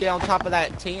spots and get on top of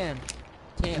that 10.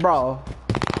 Bro.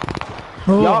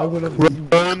 Y'all,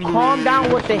 calm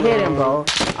down with the hitting, bro.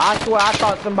 I swear I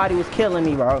thought somebody was killing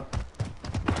me, bro.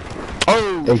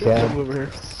 Oh, okay. Over here.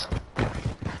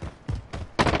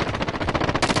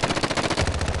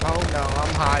 Oh no,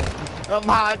 I'm hiding. I'm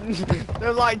hiding.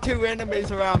 There's like 2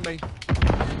 enemies around me.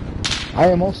 I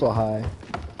am also high.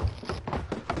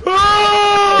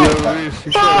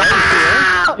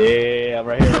 Yeah, I'm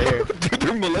right here.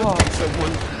 They're molesting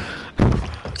someone.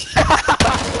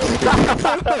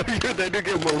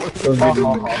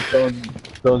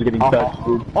 Someone's getting touched,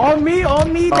 dude. On me,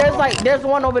 there's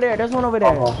one over there, there's one over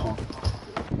there. Yo,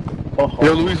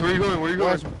 Luis, where you going? Where you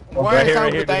going? Where's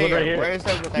over there? Where's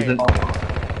over there?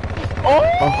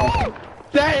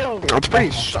 Damn! I'm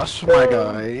pretty sus, my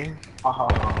guy.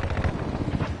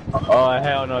 Oh,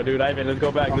 hell no, dude. Ivan, let's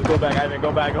go back. Ivan, go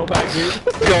back, dude.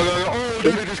 Go. Oh,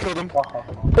 dude, they just killed him.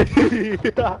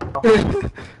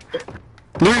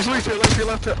 Luis, your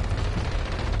left.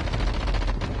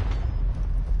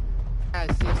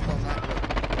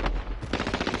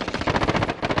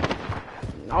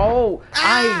 Oh,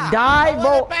 I died,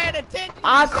 bro.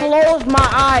 I closed my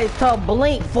eyes to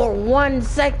blink for 1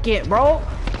 second, bro.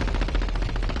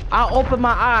 I opened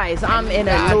my eyes. I'm in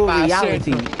a new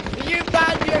reality. You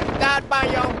died by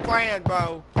your own friend,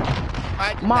 bro.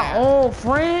 My own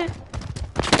friend?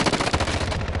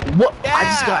 What? Yeah. I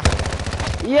just got.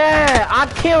 Yeah, I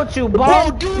killed you, bro.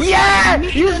 Oh, dude, yeah,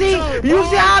 you see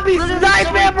how I be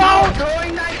sniping, bro?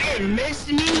 You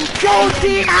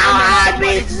see how I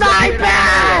be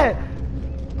sniping?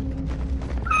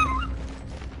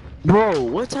 Bro,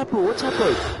 what type of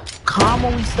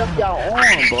comedy stuff y'all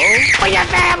on, bro? For your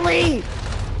family.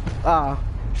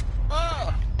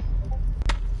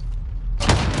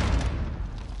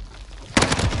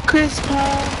 Chris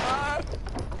Paul.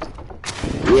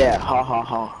 Yeah, ha ha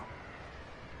ha.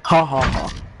 Ha ha ha.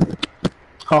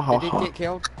 Ha ha Did he ha. get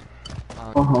killed?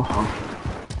 Ha ha ha.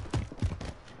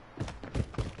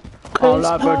 All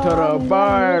up into the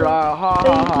bird, ha ha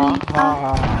ha ha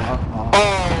ha.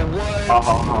 Oh, what? Ha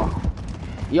ha ha.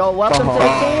 Yo, welcome to the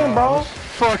team, bro.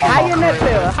 How your neck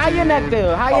feel? How your neck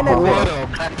feel?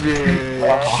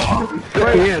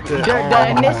 The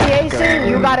initiation,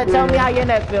 you gotta tell me how your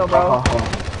neck feel, bro.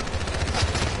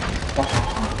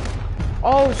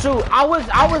 Oh shoot, I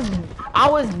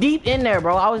was deep in there,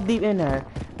 bro. I was deep in there.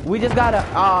 We just gotta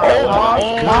pause.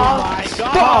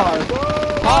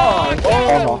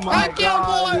 I killed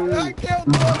boy!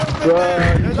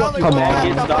 There's only Come one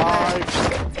on, left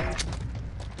up there.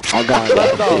 I got it.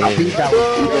 Let's go. I think that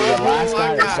was either the last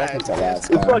guy or second to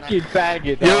last guy. Fucking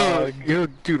faggot, dog. Yo,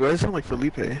 dude, why does it sound like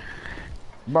Felipe?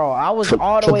 Bro, I was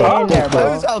all the way in there,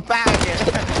 bro. Who's a faggot?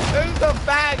 Who's a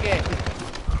faggot?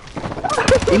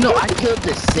 You know, I killed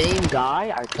the same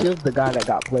guy. I killed the guy that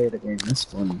got played again. That's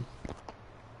funny.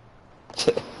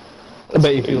 I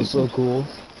bet you feel so cool.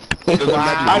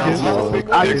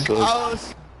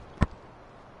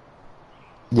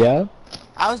 Yeah?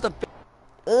 I was the.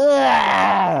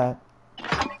 Ugh.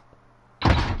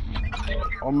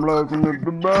 I'm looking at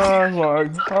the bag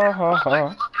like ha ha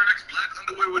ha.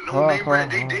 With no name brand,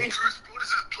 they dangerous, bro. This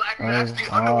is black nasty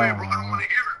underwear, bro. I don't want to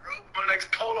hear it, bro. My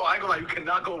next polo, I ain't gonna lie, you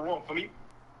cannot go wrong for me.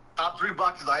 Top 3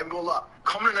 boxes, I ain't gonna lie.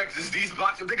 Coming next is these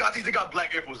boxes. If they got these, they got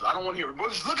black Air Forces. I don't want to hear it, bro.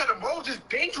 Just look at them, bro. Just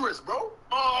dangerous, bro.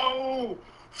 Oh,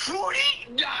 fruity.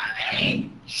 Hey,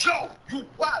 yo, you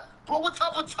what, bro? What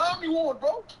type of time you on,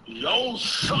 bro? Yo,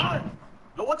 son.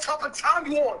 Yo, what type of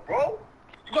time you on, bro?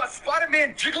 You got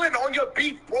Spider-Man jiggling on your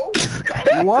beef, bro.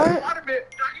 What? Spider-Man.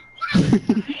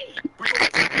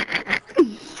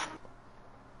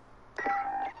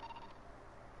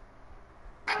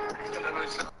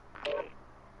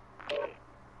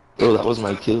 Oh, that was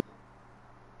my kill.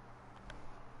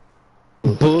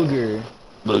 Booger.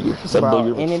 Booger. Is that Bro,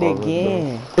 Booger in it McFarlane, bro?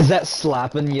 again. Is that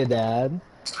slapping your dad?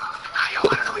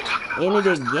 In it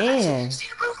again.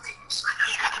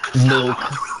 Milk.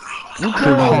 You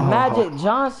playing with Magic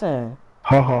Johnson.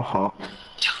 Ha ha ha.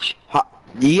 Ha.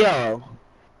 Yo.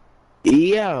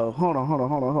 Yo. Hold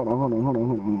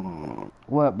on.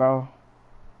 What, bro?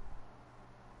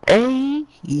 Hey,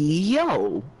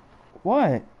 yo.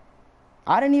 What?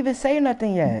 I didn't even say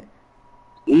nothing yet.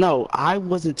 No, I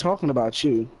wasn't talking about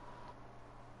you.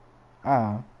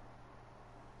 Oh.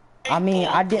 I mean,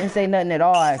 I didn't say nothing at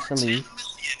all, actually.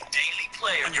 Daily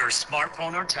play on your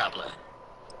smartphone or tablet.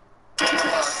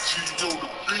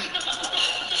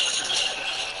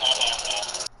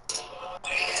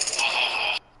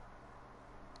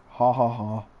 Ha ha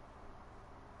ha.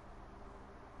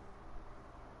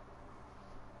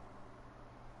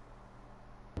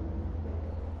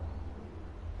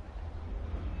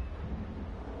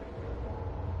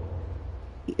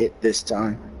 It this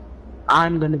time.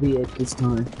 I'm gonna be it this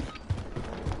time.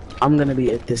 I'm gonna be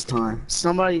it this time.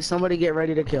 Somebody get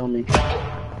ready to kill me.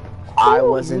 I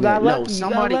wasn't it. No,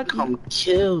 somebody come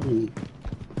kill me.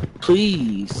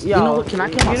 Please. Yo, you know what? Can I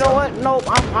kill myself? You know what?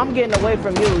 Nope, I'm getting away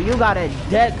from you. You got a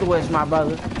death wish, my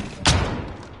brother.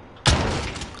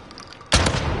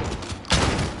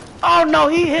 Oh no,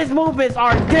 his movements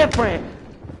are different.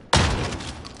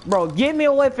 Bro, get me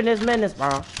away from this menace,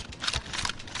 bro.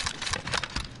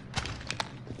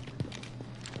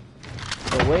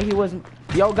 The way he was...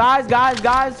 Yo, guys,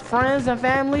 friends and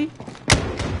family.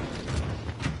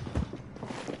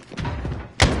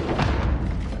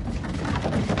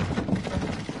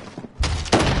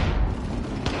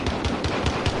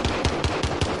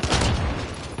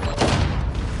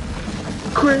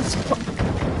 Chris.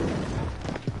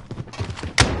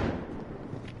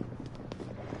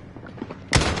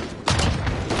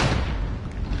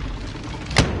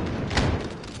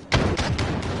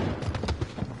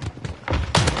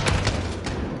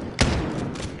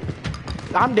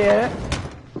 I'm dead.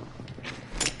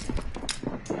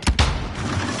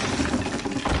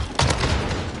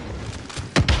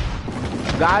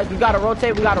 Guys, we gotta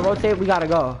rotate, we gotta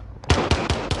go.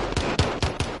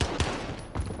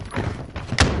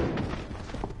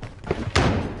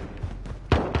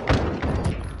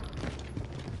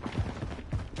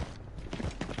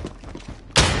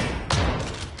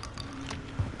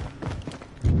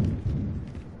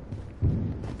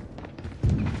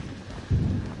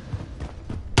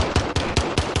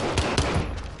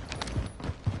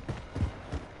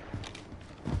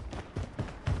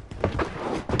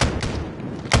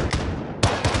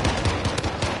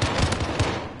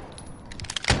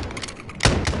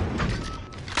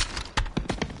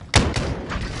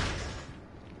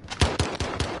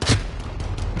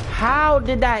 How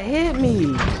did that hit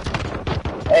me?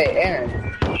 Hey, Aaron.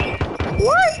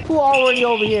 What? Who already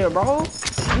over here, bro?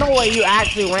 No way you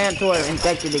actually ran to an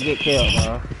infected to get killed,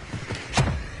 bro.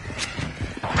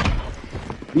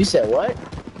 You said what?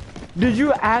 Did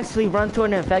you actually run to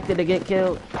an infected to get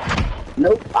killed?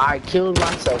 Nope, I killed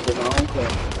myself with my own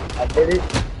kill. I did it.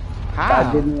 How?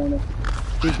 I didn't want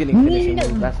to. He's getting finishing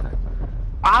move. That's not.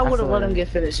 I would have let him get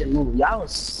finishing move. Y'all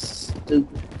was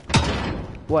stupid.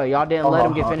 What? Y'all didn't let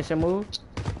him get finishing move?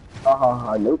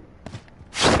 Nope.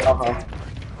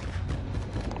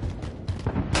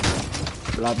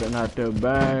 Flopping out the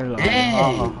bang.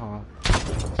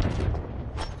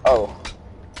 Oh.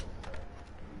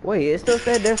 Wait, it still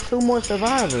said there's 2 more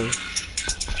survivors.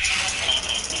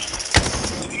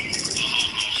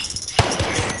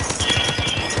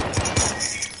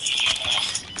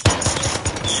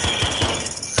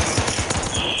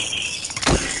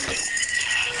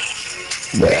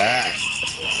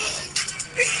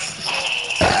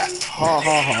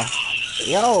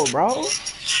 Yo, bro.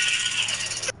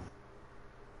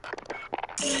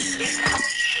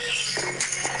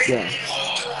 Yeah.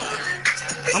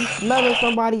 I'm smelling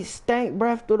somebody's stank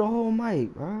breath through the whole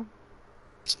mic, bro.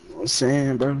 That's what I'm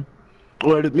saying, bro.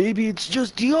 Or maybe it's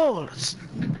just yours.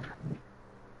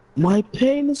 My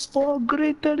pain is far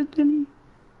greater than...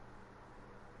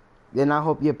 Then I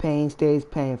hope your pain stays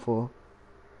painful.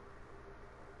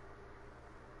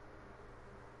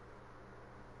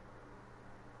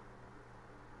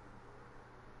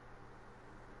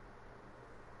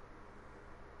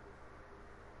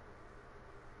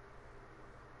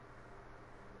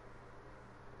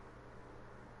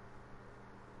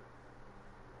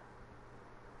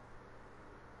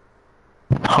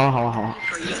 Ha ha ha.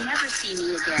 You never see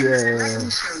me again. Yeah. Let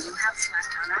me show you how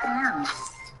slept on I am.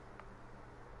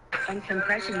 And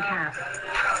compression cap.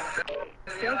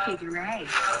 Still keeping the hay.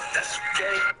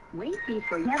 Wait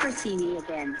before you never see me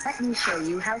again. Let me show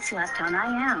you how slept on I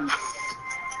am.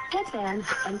 Headband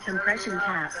and compression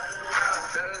cap.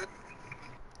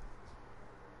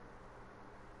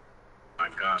 My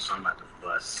gosh, I'm about to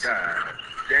bust. God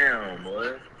damn,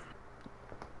 boy.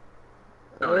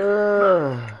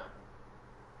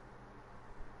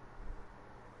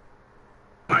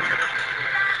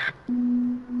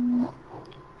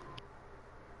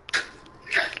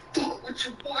 With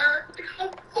you, boy.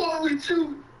 I'm full with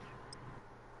you.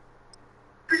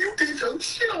 You did some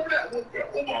shit on that one, bro.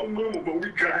 Oh, my mama, but we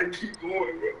gotta keep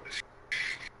going, bro.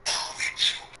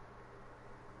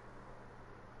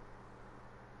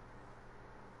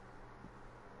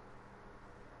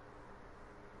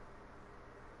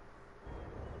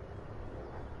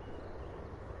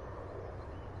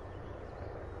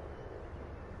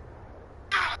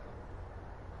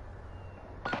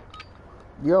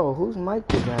 Yo, whose mic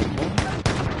was that, bro?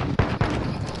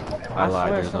 I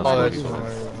swear somebody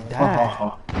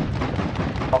died.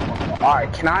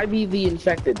 Alright, can I be the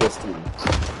infected this time?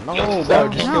 No, bro.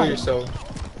 Just kill yourself.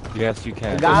 Yes, you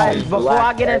can. Guys, before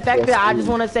I get infected, I just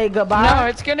want to say goodbye. No,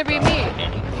 it's gonna be me.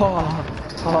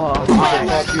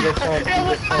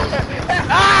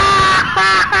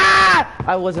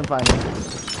 I wasn't funny.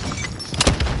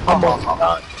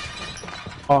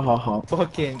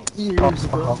 Fucking ears,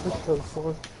 bro. What the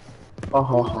fuck?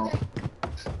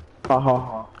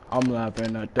 I'm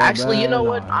laughing at that. Actually, you know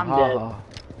what? I'm dead.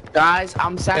 Guys,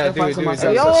 I'm sacrificing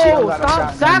myself. Yo, so she don't gotta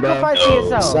stop shot sacrificing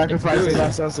yourself. Sacrificing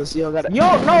myself so she don't gotta.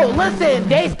 Yo, no, listen.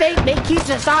 They keep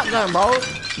the shotgun, bro.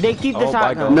 They keep the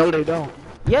shotgun. No, they don't.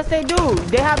 Yes, they do.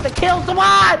 They have to kill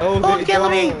someone. Who's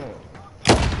killing me?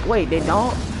 Wait, they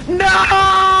don't? No!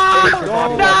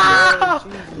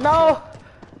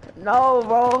 No,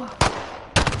 bro.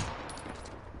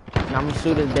 Now I'm gonna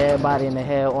shoot his dead body in the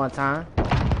head one time.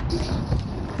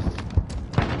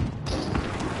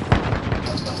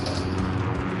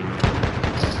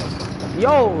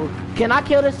 Yo, can I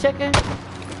kill this chicken?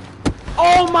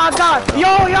 Oh my god!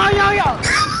 Yo!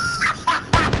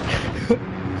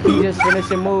 He just finished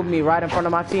and moved me right in front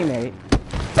of my teammate.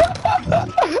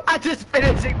 I just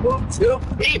finished and moved 2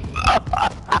 people.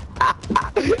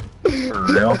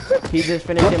 He just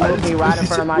finished and moved me right in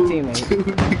front of my teammate.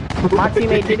 My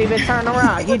teammate didn't even turn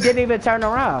around. He didn't even turn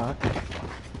around.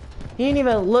 He didn't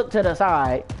even look to the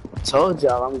side. Told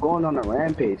y'all, I'm going on a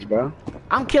rampage, bro.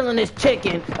 I'm killing this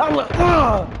chicken. I'm like,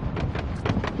 ugh!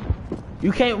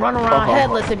 You can't run around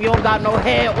headless if you don't got no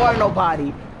head or no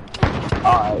body.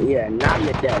 Yeah, now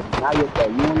you're dead. Now you're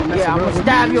dead. You wanna mess Yeah, I'm gonna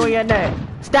stab you in your neck.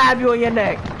 Stab you in your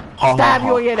neck. Stab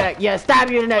you in your neck. Yeah, stab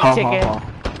you in the neck, chicken.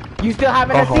 You still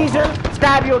having a seizure?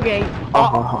 Stab you again.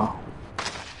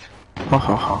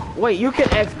 Wait, you can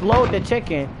explode the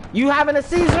chicken. You having a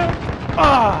seizure?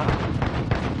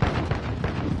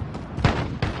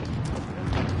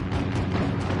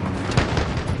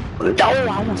 No, I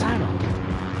almost had him.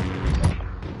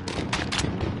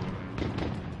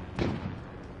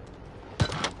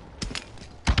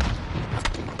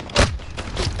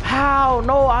 How?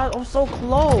 No, I'm so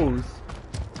close.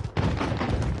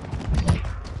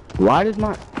 Why did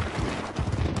my...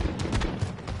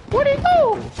 Where'd he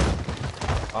go?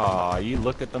 You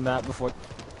looked at the map before?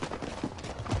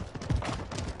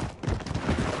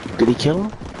 Did he kill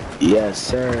him? Yes,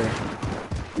 sir.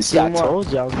 You see, I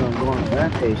told you I was gonna go on a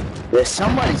rampage. There's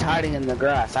somebody's hiding in the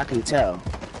grass, I can tell.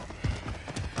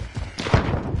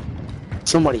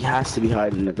 Somebody has to be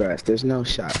hiding in the grass. There's no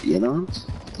shot, you know?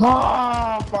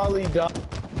 Finally done.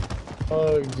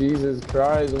 Oh, Jesus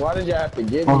Christ. Why did you have to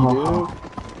get me, dude?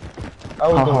 I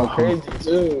was going crazy,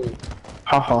 too.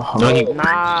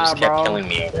 Nah, bro.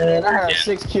 Man, I had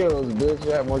 6 kills,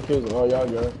 bitch. I had more kills than all y'all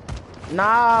got.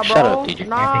 Nah, bro. Shut up, dude. You're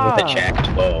camping with the Jack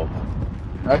 12.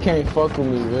 I can't fuck with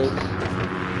me, bitch.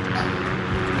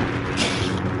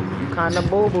 You kinda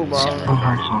boo-boo, bro.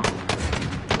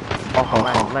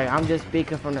 Like, I'm just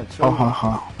speaking from the truth. No.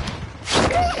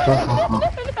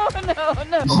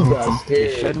 She got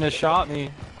scared. You shouldn't have shot me.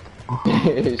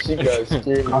 She got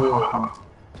scared.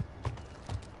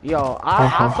 Yo,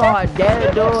 I saw a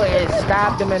dead dude and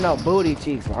stabbed him in the booty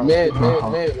cheeks, bro. Mid.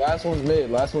 Last one's mid.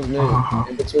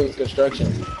 In between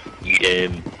construction. You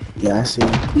did. Yeah, I see.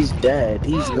 He's dead.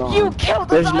 He's gone. You killed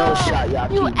him. There's no shot y'all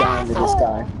keep dying to this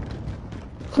guy.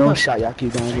 No shot y'all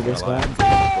keep dying to this guy.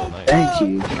 Thank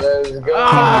you. Let's go.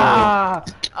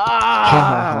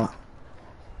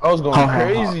 I was going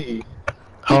crazy.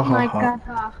 Oh my god.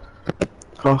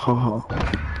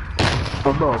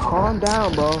 But bro, calm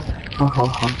down, bro. Ha ha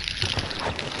ha.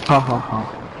 Ha ha ha.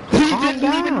 He didn't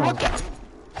even look at me.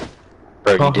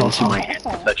 Bro, you didn't see my hand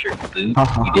touch your boot? You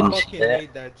didn't see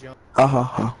that? Ha ha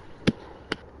ha.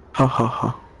 Ha ha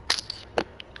ha.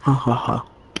 Ha ha ha.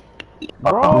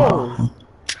 Bro.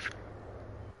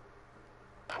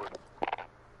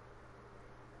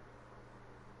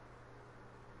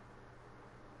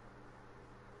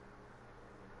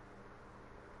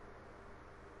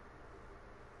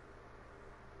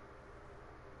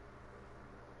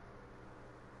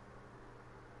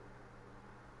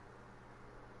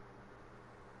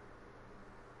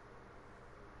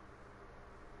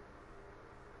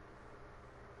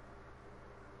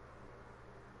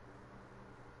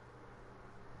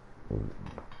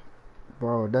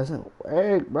 Bro, it doesn't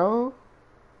work, bro.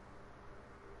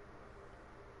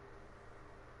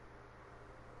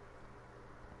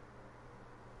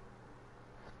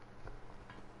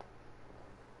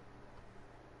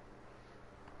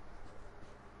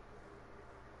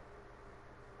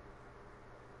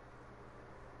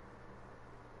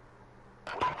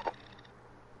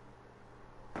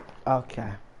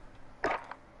 Okay.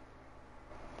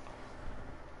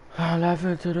 I'm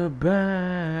laughing to the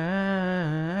bank.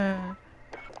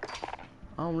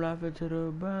 I'm laughing to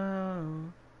the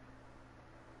bank.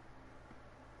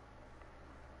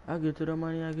 I get to the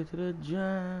money, I get to the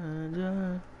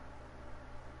jam.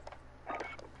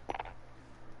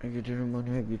 I get to the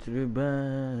money, I get to the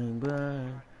bank.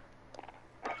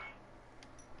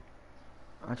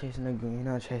 I'm chasing the green,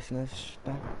 I'm chasing the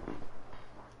stuff.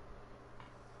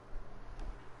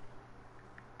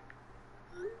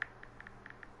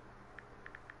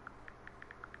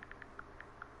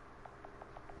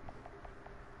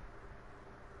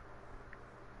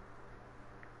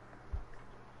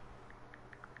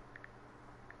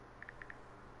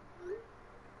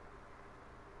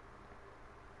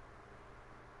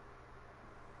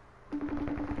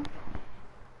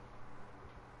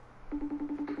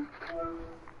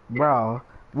 Bro,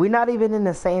 we not even in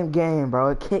the same game,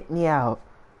 bro. It kicked me out.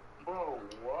 Bro,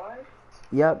 what?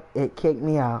 Yep, it kicked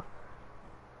me out.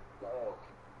 Oh.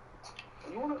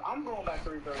 I'm going back to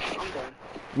reverse. I'm going.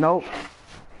 Nope.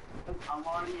 I'm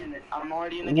already in it. I'm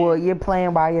already in the Well, game. you're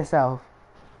playing by yourself.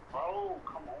 Bro,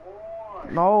 come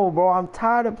on. No, bro, I'm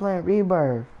tired of playing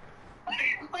Rebirth.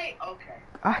 Wait, okay.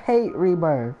 I hate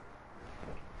Rebirth.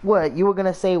 What, you were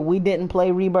gonna say we didn't play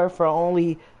Rebirth for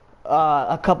only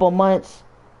a couple months?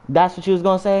 That's what you was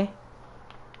gonna say?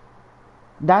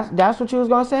 That's what you was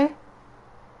gonna say?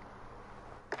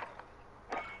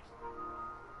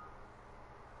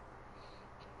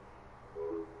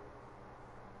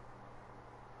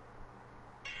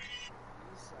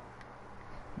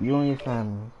 You and your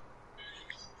family.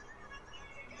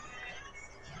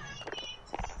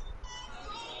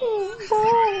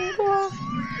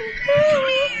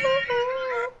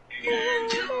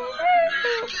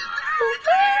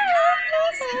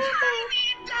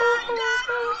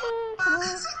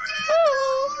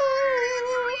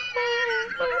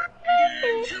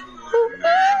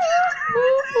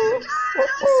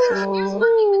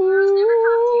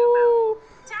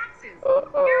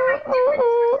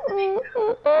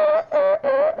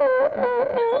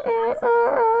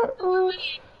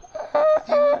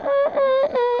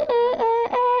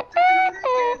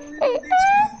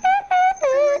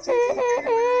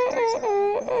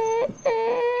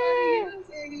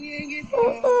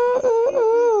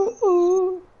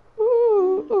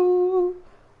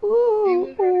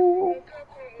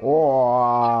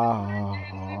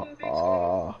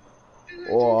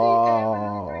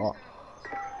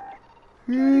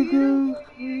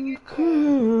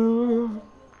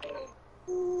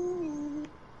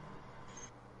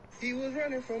 He was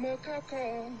running from a cop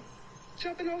car,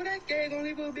 jumping over that gate, gonna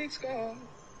leave a big scar.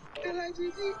 Feel like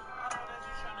GT.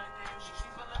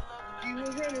 He was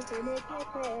running from a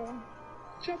cop car,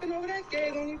 jumping over that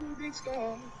gate, gonna leave a big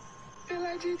scar. Feel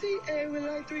like GTA with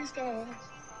like 3 stars.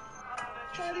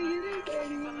 Try to get it,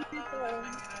 baby, in the car.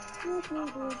 Woo, woo,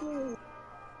 woo, woo.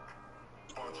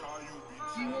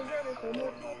 He was running from a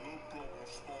cop car.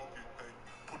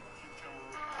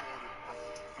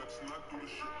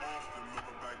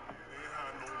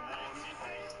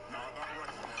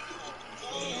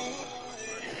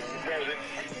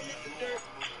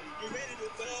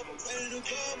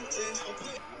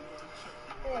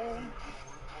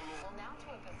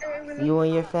 You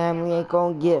and your family ain't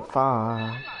gonna get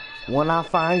far. When I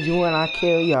find you and I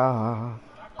kill y'all,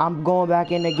 I'm going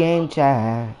back in the game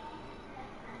chat.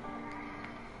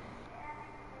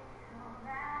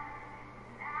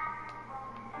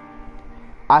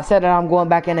 I said that I'm going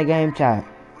back in the game chat.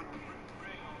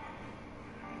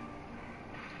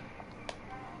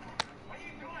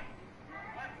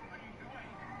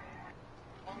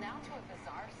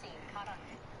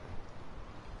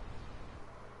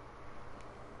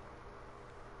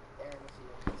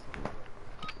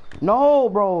 No,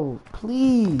 bro.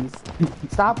 Please.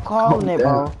 Stop calling it,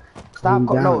 bro. Stop.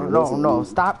 No.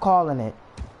 Stop calling it.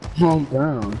 Calm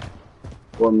down.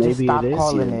 Well, maybe just stop it is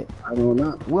calling you. it. I don't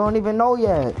know. We don't even know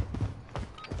yet.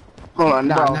 Hold on,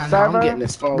 bro, server? I'm getting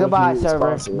as far Goodbye, with you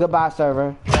server. as possible. Goodbye,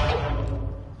 server.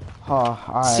 Oh,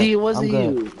 alright. See, it wasn't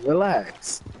you.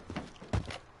 Relax.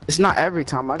 It's not every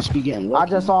time. I just be getting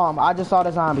lucky. I just saw him. I just saw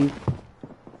the zombie.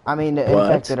 I mean, the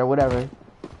infected or whatever.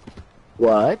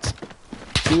 What?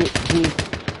 He.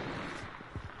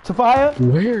 Sophia?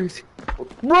 Where is he?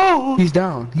 Bro! He's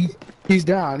down. He's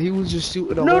down. He was just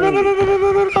shooting a No!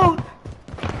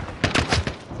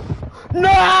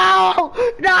 No!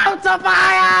 No,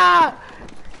 Sophia!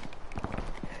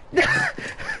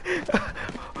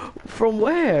 From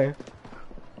where?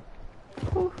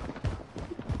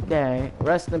 Dang,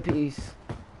 rest in peace.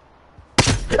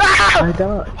 I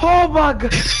died. Oh my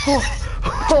god!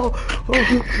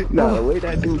 No, the way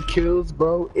that dude kills,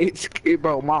 bro,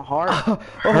 bro, my heart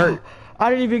hurt. I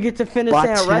didn't even get to finish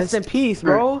saying rest in peace,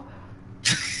 bro.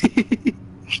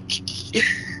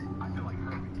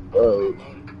 Bro,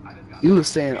 you was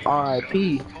saying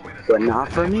R.I.P., but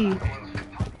not for me.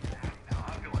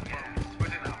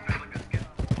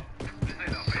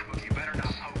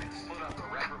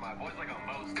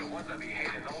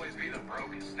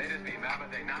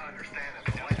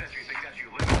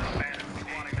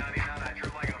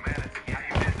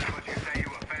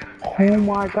 Oh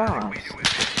my gosh.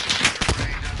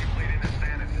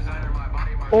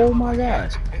 Oh my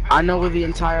gosh. I know where the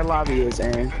entire lobby is,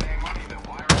 Aaron.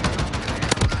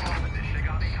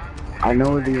 I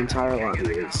know where the entire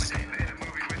lobby is.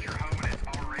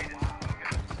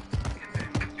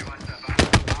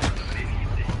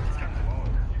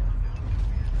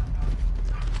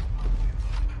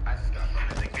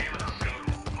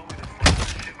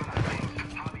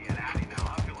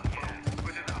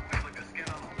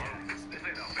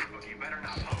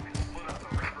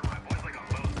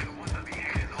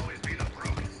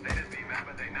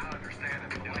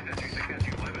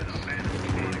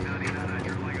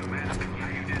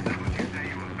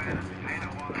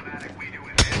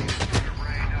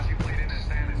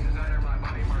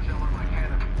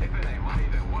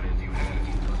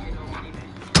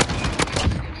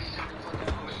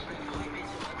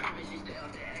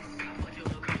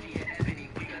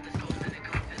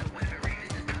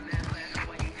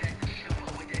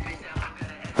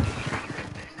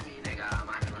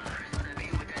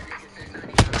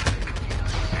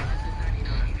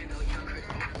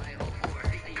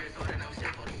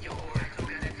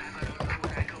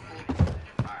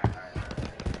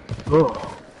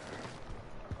 Oh.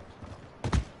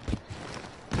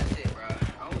 That's it, bro.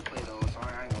 I only play those, so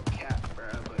I ain't gonna cap,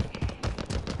 bro. But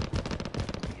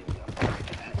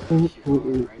shit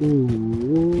crazy,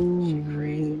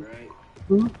 right?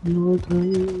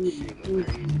 Shit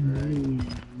crazy, right?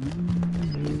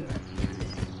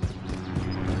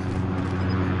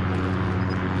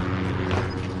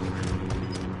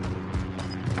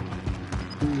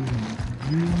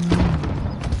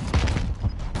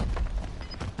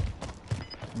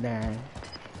 Nah.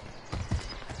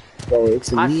 Bro,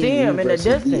 it's I see him in the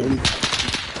distance.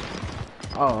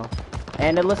 Oh,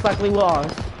 and it looks like we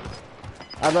lost.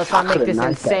 Unless I make this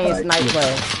insane snipe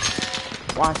play.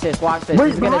 Watch this, watch this.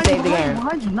 He's gonna save the game.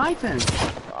 Why'd you knife him?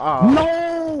 Oh.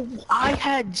 No! I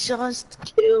had just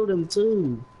killed him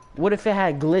too. What if it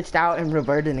had glitched out and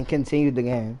reverted and continued the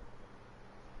game?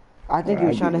 I think he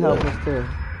was trying to help us too.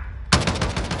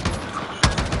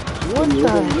 What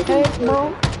the heck,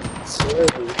 bro?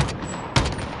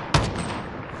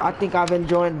 I think I've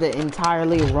enjoyed the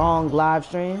entirely wrong live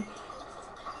stream.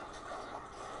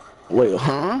 Wait,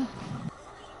 huh?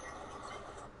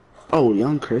 Oh,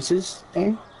 young Chris's?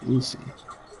 Eh? Let me see.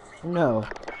 No,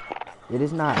 it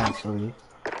is not actually.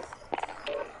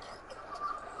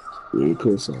 Young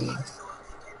Chris,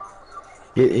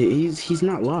 he's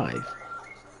not live.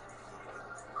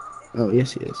 Oh,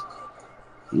 yes, he is.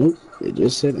 Nope, it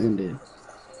just said ended.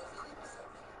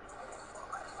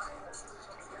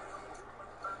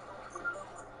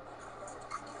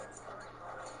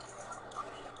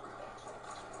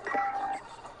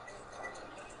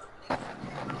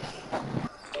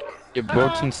 Your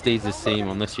protein stays the same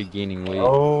unless you're gaining weight.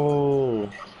 Oh.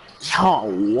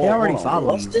 Yo,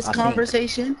 what's this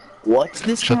conversation? What's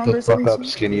this conversation? Shut the fuck up,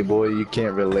 skinny boy. You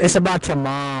can't relate. It's about your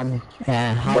mom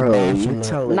and how bro, bad she you looks.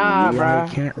 telling nah, me bro. I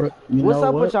can't What's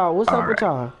up with y'all? What's up with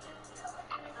y'all?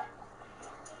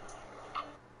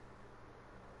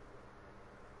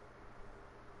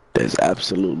 There's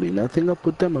absolutely nothing up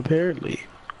with them, apparently.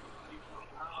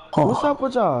 What's up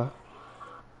with y'all?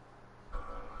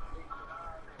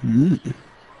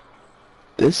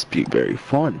 This be very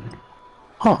fun.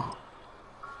 Huh.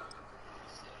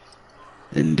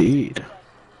 Indeed.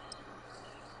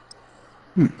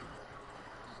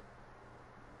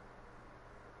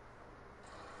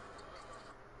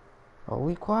 Are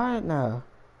we quiet now?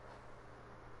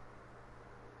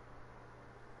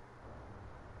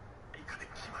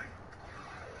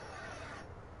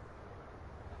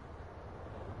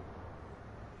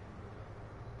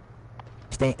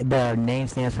 The name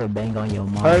stands for bang on your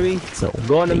mom. Hurry, so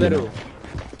go in the middle.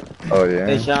 Oh yeah.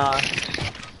 Hey Sean.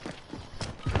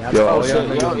 Yo, Oh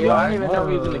shit, yo, I didn't even know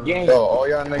he was in the game. Yo, all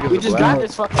y'all niggas We just got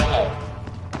this fucking guy.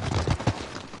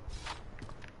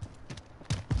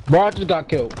 Bro, I just got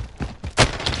killed.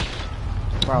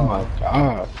 Bro, oh my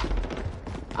god.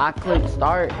 I clicked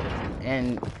start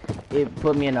and it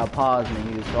put me in a pause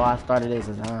menu, so I started as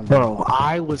a zombie. Bro,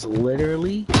 I was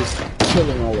literally just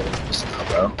killing all of them just now,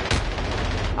 bro.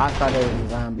 I started as a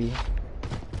zombie.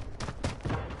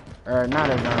 Or not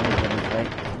a zombie, but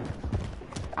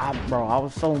like, bro, I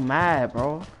was so mad,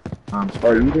 bro. I'm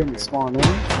sorry, you didn't spawn in?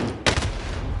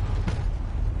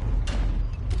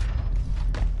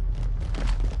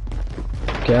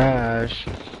 Gosh.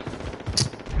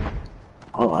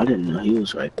 Oh, I didn't know he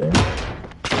was right there.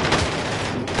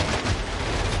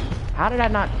 How did I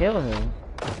not kill him?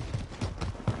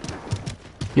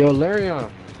 Yo, Larion.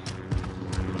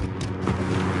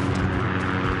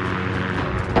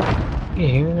 Yeah,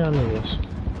 hearing none of this.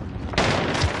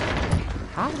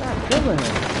 How's that killing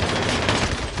him?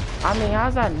 I mean,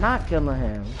 how's that not killing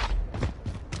him?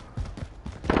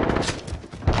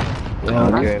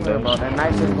 Okay, bro, that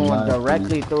knife is going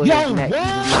directly through his neck.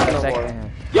 He's not affecting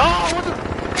him. Yo, what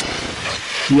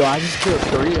the? Yo, I just killed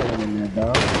 3 of them in there,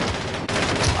 dog.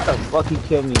 Why the fuck he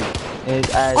killed me? And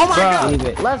his ass, Oh my god!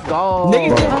 David. Let's go! I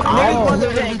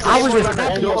was just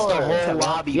almost the whole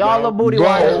lobby, y'all a booty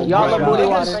water. Y'all a booty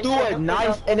water. Threw a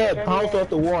knife and it bounced off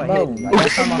the wall. Bro,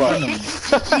 that's how my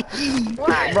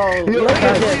Bro, look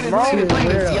at this, bro.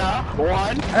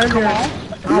 One, come on.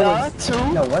 Yeah,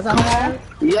 2. No, was I? Come on.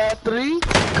 Yeah, 3.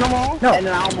 Come on. No. And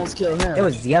then I almost killed him. It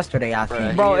was yesterday, I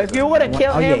think. Bro, if you would have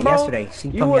killed him, bro. Yesterday.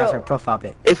 She put me as her profile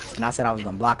pic. And I said I was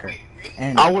gonna block her.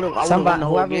 And I would have. Somebody,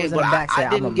 whoever was in the back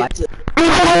said I'm gonna block.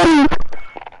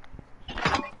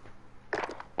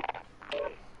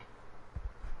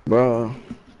 Bro.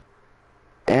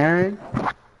 Aaron?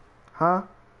 Huh?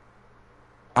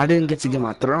 I didn't get to get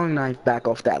my throwing knife back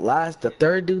off that the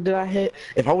third dude that I hit.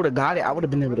 If I would have got it, I would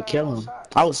have been able to kill him.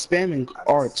 I was spamming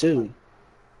R2.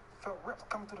 Felt ripped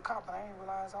coming through the car, but I didn't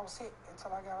realize I was hit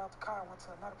until I got out the car and went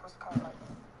to another person's car. Like,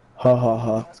 Ha ha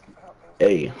ha.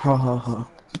 Hey, ha ha ha.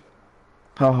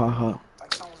 Ha ha ha.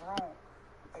 Like something was wrong.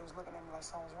 They was looking at me like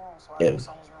something was wrong, so I knew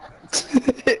something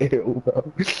was wrong. Ew,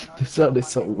 bro. This sounded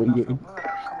so weird.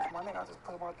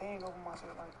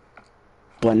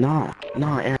 But nah,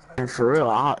 Aaron, for real,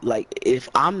 if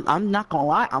I'm not gonna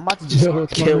lie, I'm about to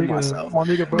just kill myself.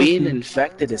 Being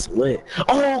infected is lit.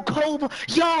 Oh, Cobra,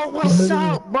 yo, what's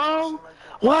up, bro?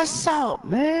 What's up,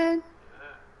 man?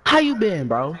 How you been,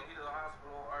 bro?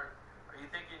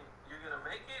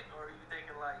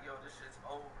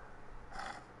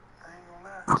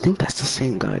 I think that's the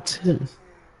same guy too.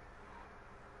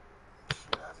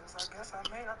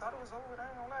 I thought it was over. I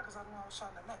ain't gonna lie, because I knew I was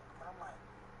shot in the neck. But I'm like,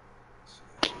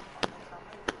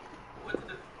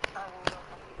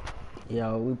 shit,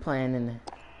 Yo, we playing in the...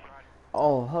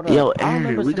 Oh, hold on. Yo,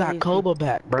 Aaron, we got Cobra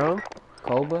back, bro.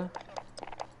 Cobra?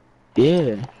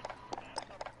 Yeah.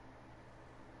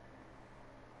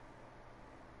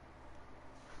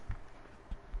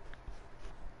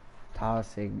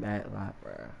 Toxic backlot,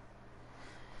 bro.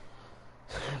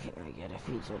 I can't really get a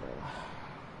feature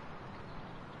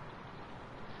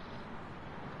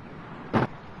though.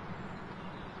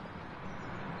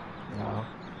 No.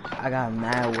 I got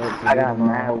mad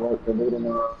work to do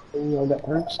tomorrow. Yo, that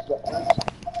hurts.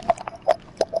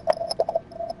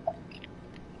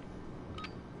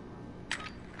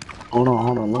 Hold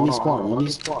on. Let me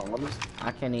spawn.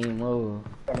 I can't even move.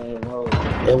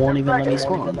 It won't even let me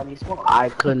spawn. I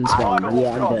couldn't spawn.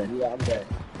 Yeah, I'm dead.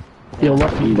 Yo,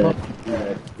 lucky. I'm dead.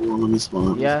 Let me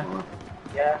spawn. Yeah.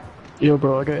 Yo,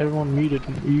 bro, I got everyone muted.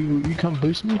 You come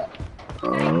boost me?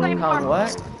 Come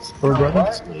what? Or brother?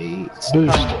 Boost. Boost you?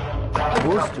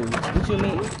 What you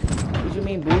mean? What you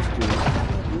mean boost you?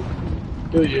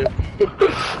 Oh yeah.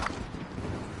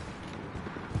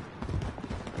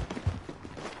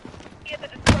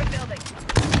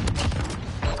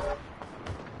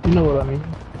 You know what I mean.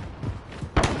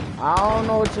 I don't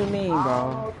know what you mean,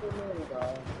 bro.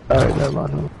 Alright, never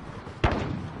mind.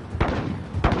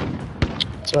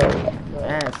 Sorry.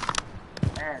 Yes.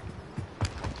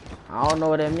 I don't know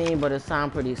what it mean, but it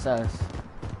sound pretty sus.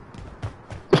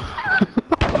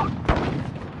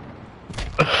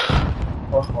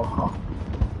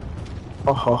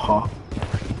 How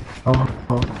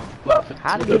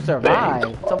did you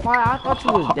survive? So far, I thought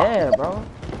you was dead, bro.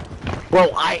 Bro,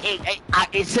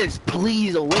 it says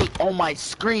please await on my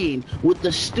screen with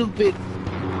the stupid.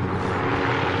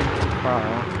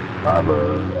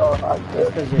 It's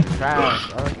because you're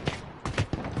trash, bro.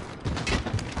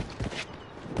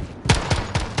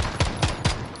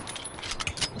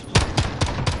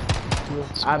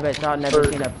 I bet y'all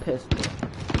never seen a pistol.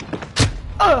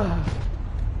 Ugh.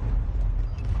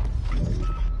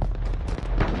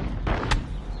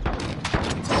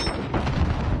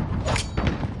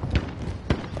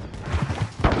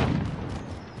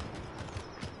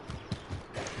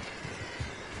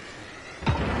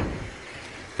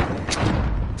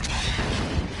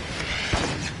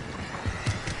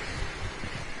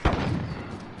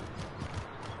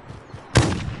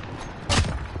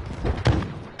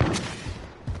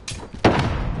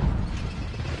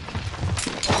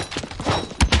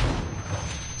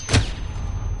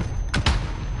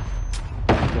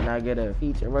 I get a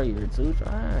feature where you're too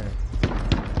trying.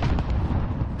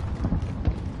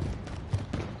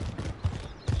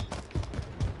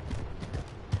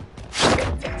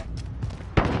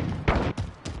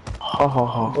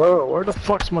 Bro, where the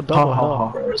fuck's my double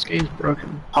health, bro? This game's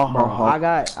broken. I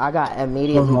got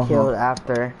immediately killed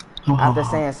after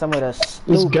saying some of the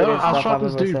stupidest stuff I've ever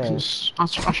said. I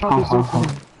shot this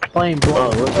dude playing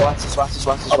bro. Watch this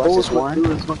one.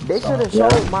 They should have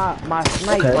showed my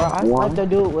snipe, bro. I sniped the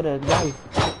dude with a knife.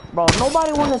 Bro,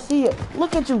 nobody wanna see it.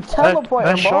 Look at you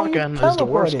teleporting, that bro. Shotgun is the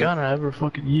worst gun I ever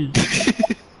fucking used.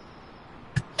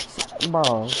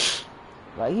 Bro.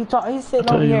 Like he's sitting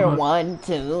over here 1,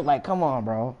 2, like come on,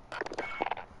 bro.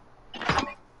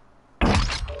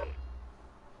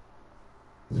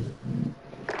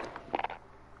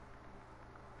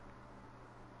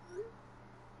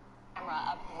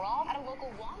 A brawl at a local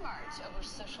Walmart over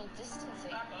social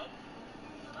distancing.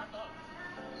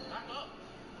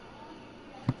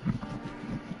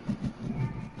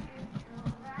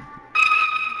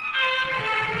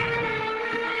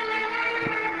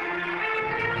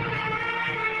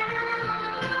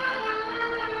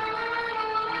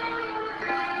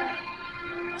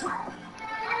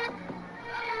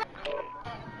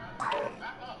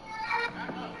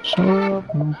 Shut up,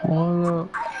 hold up.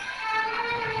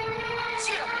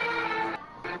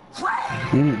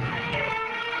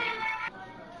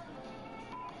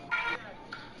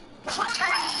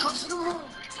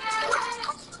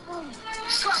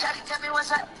 Tell me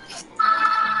what's up.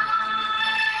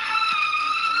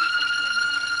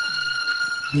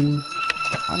 I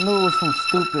knew it was some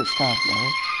stupid stuff,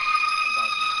 man.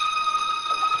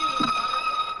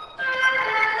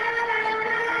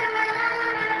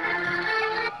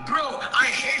 Bro, I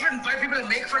hate when white people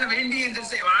make fun of Indians and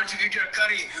say, why don't you eat your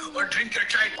curry or drink your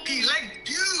chai tea? Like,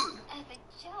 dude! Epic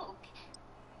joke.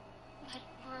 But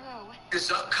bro.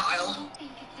 What's up, Kyle? I don't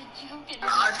think it's a joke anymore.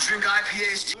 I drink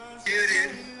IPAs,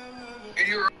 dude. And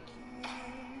you're...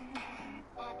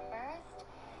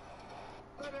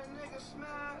 Let a nigga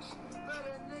smash, let a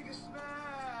nigga smash,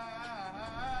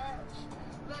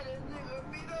 let a nigga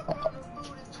beat up on the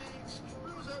booty cheeks,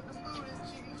 bruise up the booty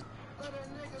cheeks, let a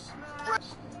nigga smash,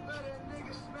 let a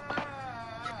nigga smash,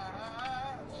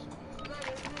 let a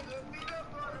nigga beat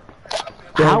up on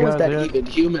the... How is that even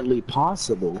humanly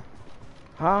possible?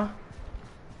 Huh?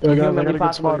 Yo guys, I got a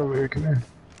good spot over here, come here.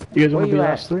 You guys wanna be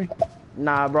last 3?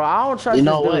 Nah, bro, I don't trust you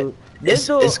know this what? dude. This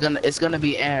dude, it's gonna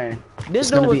be Aaron. This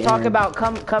dude was talking about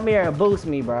come here and boost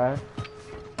me, bro.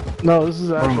 No, this is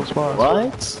the actual spot.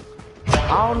 What?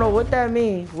 I don't know what that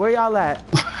means. Where y'all at?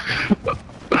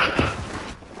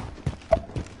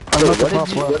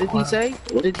 What did he say?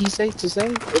 What did he say to say?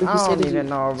 What did he I say don't to even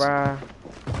know, bro.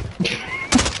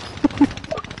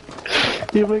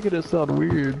 You're making it sound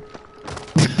weird.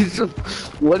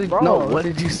 What did Bro, no? What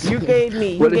did you say? You gave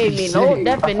me no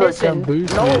definition,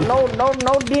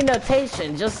 no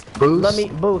denotation. Just let me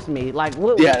boost me. Like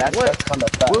what? Yeah, that's kind of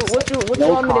fast. What you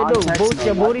want me to do? Boost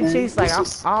your booty cheeks? Like I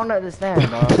don't understand,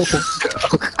 bro.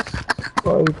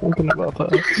 Why are you thinking about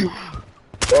that?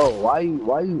 Bro, why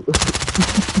you?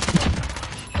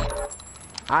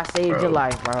 I saved your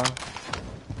life, bro.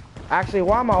 Actually,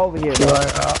 why am I over here, bro?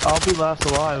 I'll be last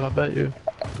alive, I bet you.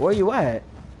 Where you at?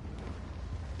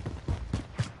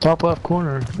 Top left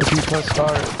corner. If you press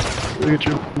start, look at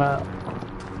your map.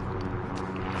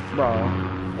 Bro,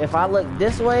 if I look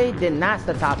this way, then that's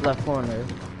the top left corner.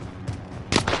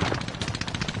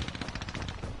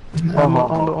 I'm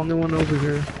the only one over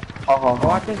here. Oh,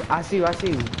 I think I see you.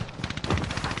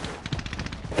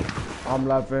 I'm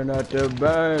laughing at the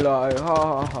bang like ha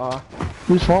ha ha.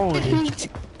 Who's following you?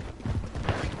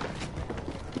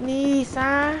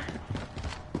 Nisa.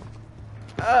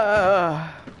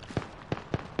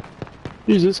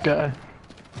 Who's this guy?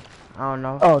 I don't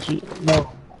know. Oh,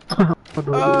 no.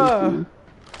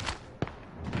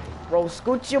 Bro,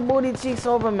 scoot your booty cheeks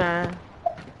over, man.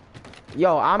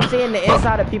 Yo, I'm seeing the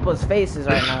inside of people's faces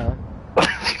right now.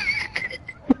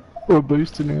 We're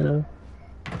boosting it.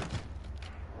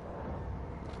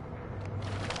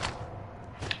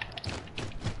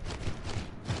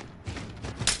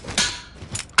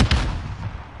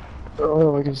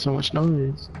 Oh, making so much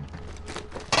noise.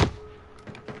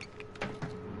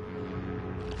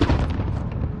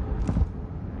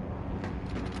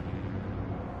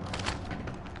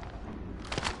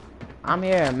 I'm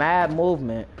hearing mad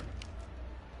movement.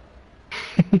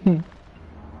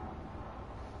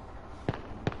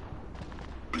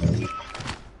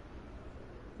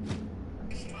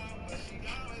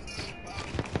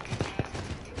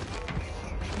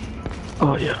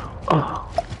 Oh yeah. Oh.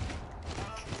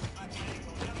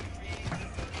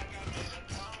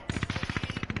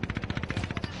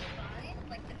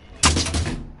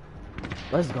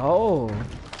 Let's go.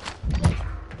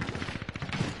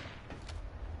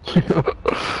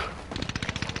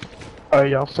 Alright,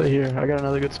 y'all stay here. I got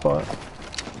another good spot.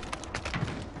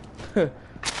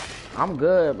 I'm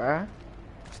good, bro.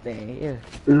 Stay here.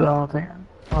 I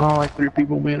don't like 3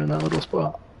 people being in that little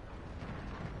spot.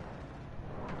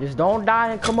 Just don't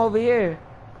die and come over here.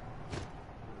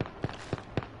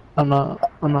 I'm not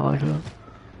like that.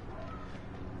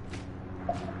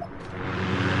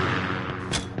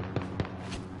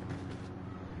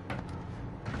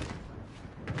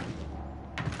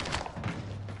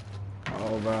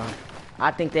 Oh, bro. I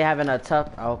think they having a tough.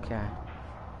 Okay.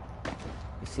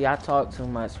 You see, I talk too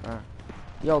much, bro.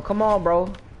 Yo, come on,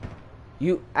 bro.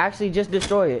 You actually just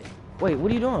destroy it. Wait,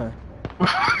 what are you doing?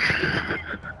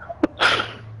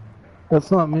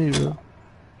 That's not me, bro.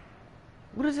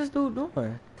 What is this dude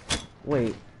doing?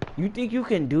 Wait, you think you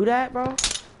can do that, bro?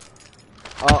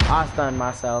 Oh, I stunned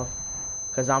myself.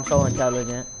 Cause I'm so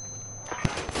intelligent.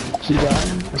 She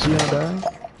dying? Is she gonna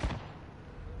die?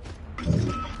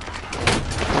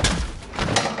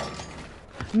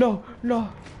 No, no.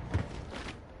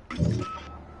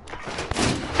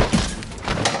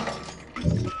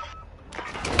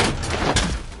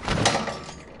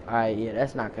 Alright, yeah,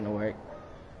 that's not gonna work.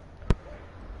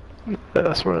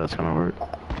 That's where that's gonna work.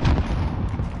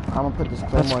 I'm gonna put this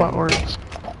That spot works.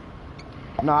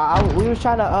 No, we was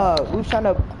trying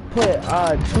to put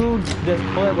 2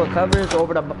 deployable covers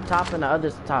over the top and the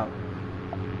other's top.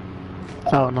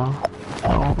 Oh no,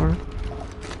 that won't work.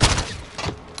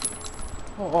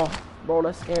 Oh, bro,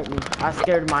 that scared me. I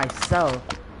scared myself.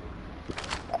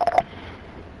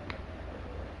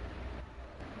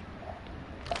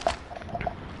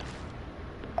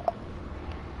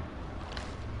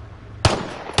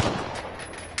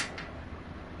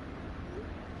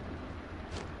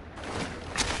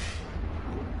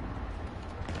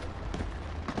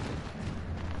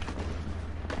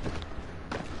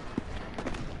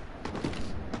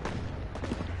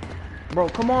 Bro,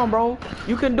 come on, bro.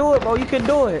 You can do it, bro. You can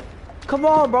do it. Come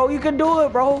on, bro. You can do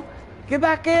it, bro. Get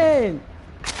back in.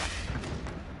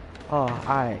 Oh,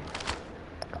 alright.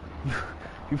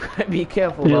 You gotta be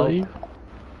careful, bro. Really?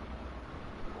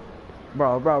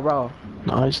 Bro.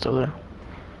 No, he's still there.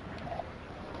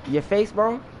 Your face,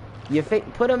 bro. Your face.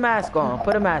 Put a mask on.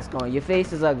 Put a mask on. Your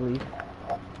face is ugly.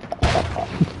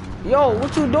 Yo,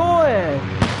 what you doing?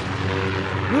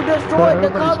 You destroyed the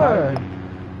cover.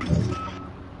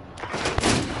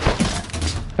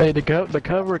 Hey, the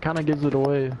cover kind of gives it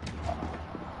away.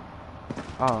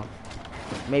 Oh,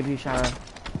 maybe he's trying to.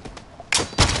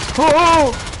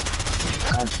 Oh!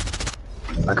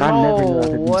 Like, I never knew I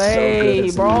could be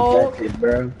so good as an infected,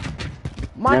 bro.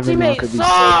 My teammate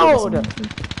sold!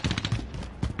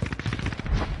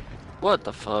 What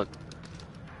the fuck?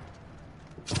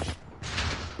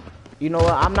 You know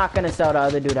what? I'm not gonna sell the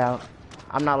other dude out.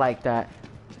 I'm not like that.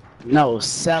 No,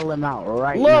 sell him out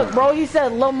right now. Look, bro, you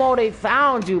said Limo, they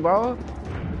found you, bro.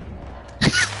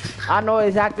 I know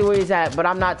exactly where he's at, but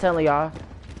I'm not telling y'all.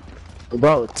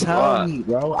 Bro, tell me,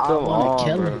 bro. I wanna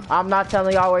kill him. I'm not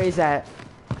telling y'all where he's at.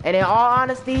 And in all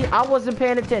honesty, I wasn't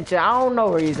paying attention. I don't know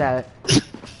where he's at.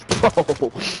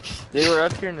 Bro. They were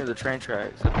up here near the train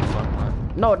tracks. What the fuck,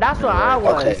 man? No, that's where I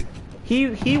was. Okay.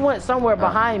 He went somewhere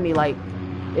behind me, like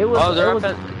it was. Oh,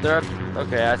 they're up.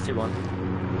 Okay, I see one.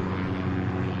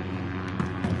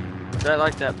 Is that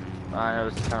like that? I know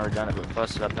it's kind of redundant, but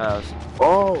busted up house.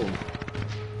 Oh.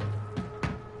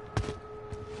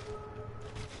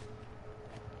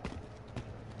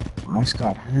 I just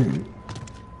got him.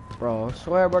 Bro, I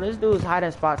swear, bro, this dude's hiding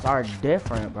spots are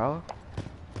different, bro.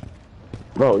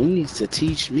 Bro, he needs to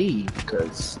teach me,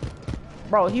 cause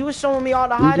Bro, he was showing me all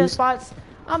the hiding spots.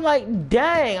 I'm like,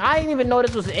 dang, I didn't even know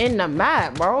this was in the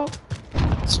map, bro.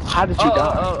 So how did you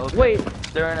die? Okay. Wait.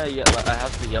 They're in a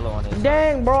house with yellow on it.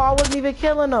 Dang, bro, I wasn't even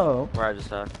killing them. Where I just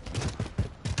had.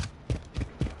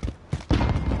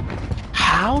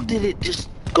 How did it just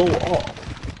go off?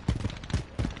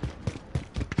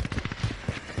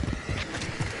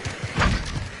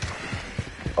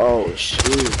 Oh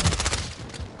shoot.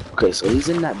 Okay, so he's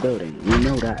in that building. We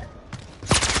know that.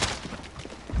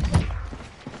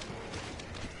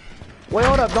 Wait,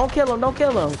 hold up. Don't kill him. Don't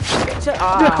kill him.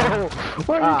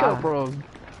 Where you go, bro?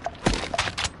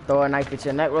 Throw a knife at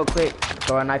your neck real quick.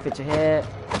 Throw a knife at your head.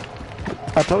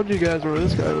 I told you guys where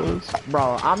this guy was.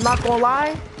 Bro, I'm not gonna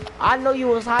lie. I know you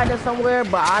was hiding somewhere,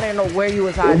 but I didn't know where you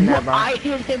was hiding at, bro. I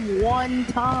hit him one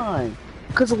time.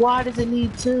 Cause why does it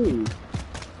need two?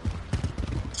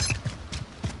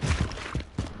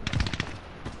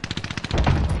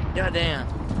 God damn.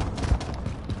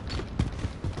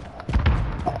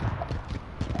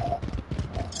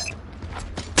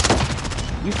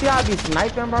 You see how I be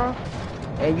sniping, bro?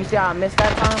 And you see how I missed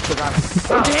that time? Cause I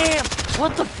suck. Oh, damn!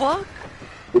 What the fuck?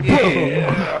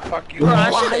 Yeah, fuck you. Bro,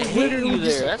 I should have hit you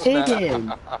there. That's hit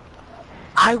him.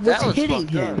 I was hitting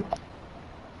him.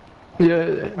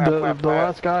 Yeah, the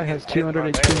last guy has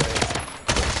 200 HP.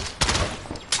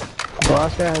 The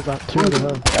last guy has 200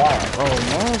 health. Oh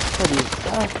man, that's pretty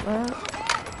tough, man.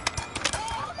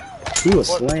 He was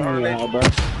slaying y'all, bro.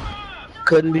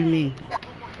 Couldn't be me.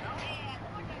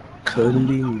 Couldn't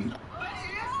be me.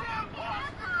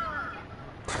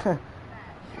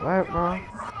 What, bro?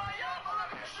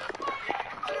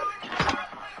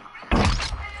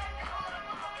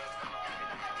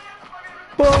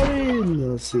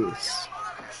 Bonuses.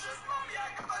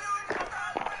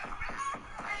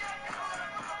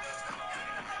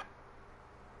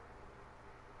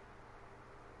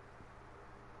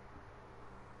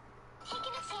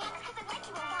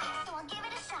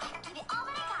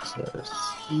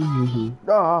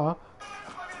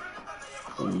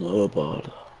 Nobody.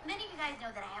 Many of you guys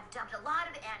know that I have dubbed a lot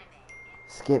of anime.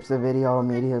 Skips the video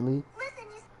immediately. Listen,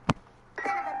 you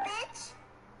son of a bitch.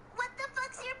 What the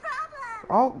fuck's your problem?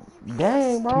 Oh,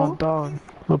 dang, bro. My dog.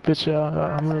 Well, bitch,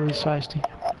 I'm really feisty.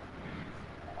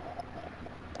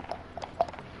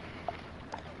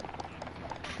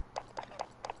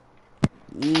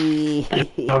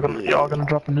 Y'all gonna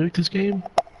drop a nuke this game?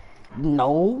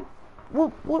 No.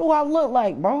 What do I look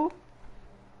like, bro?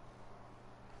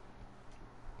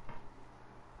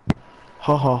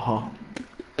 Ha ha ha.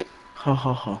 Ha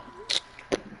ha ha.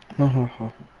 Ha ha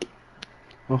ha.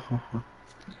 Ha ha ha.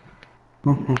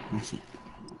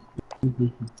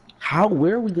 How,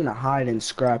 where are we gonna hide in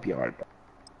scrapyard?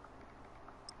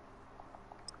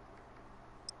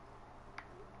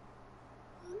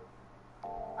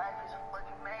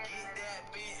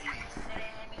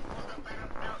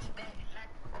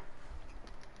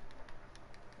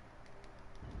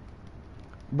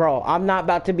 Bro, I'm not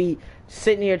about to be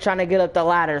sitting here trying to get up the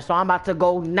ladder, so I'm about to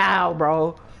go now,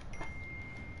 bro.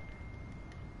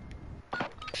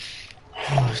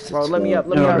 Bro, let me up,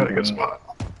 let me up. Good spot.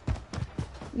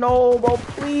 No, bro,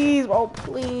 please, bro,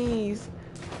 please.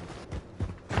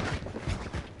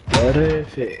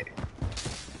 Terrific.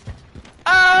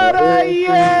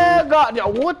 Yeah, God,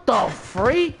 what the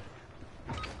freak?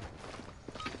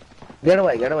 Get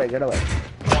away, get away, get away.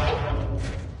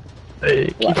 Hey,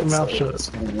 keep your mouth shut.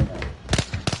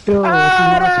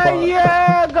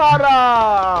 Yeah,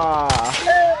 gotta.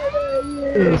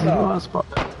 This is my spot.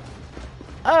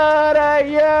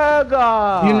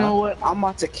 You know what? I'm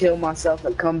about to kill myself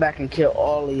and come back and kill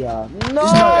all of y'all.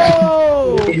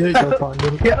 No!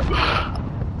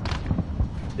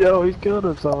 Yo, he's killed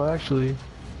himself actually.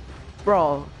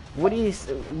 Bro, what do you,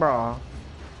 bro?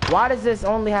 Why does this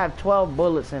only have 12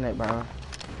 bullets in it, bro?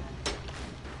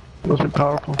 Must be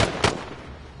powerful.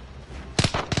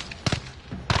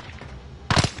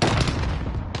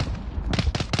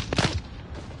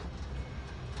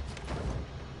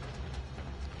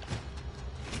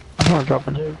 I'm gonna drop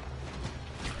a nuke.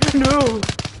 No!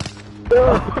 No!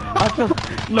 I feel,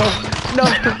 no, no.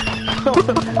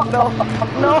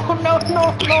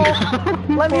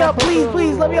 Let me up,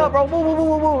 please, let me up, bro.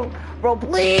 Move. Bro,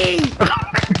 please!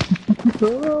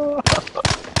 Bro,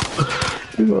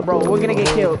 we're gonna get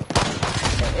killed.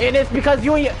 And it's because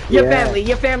you and your family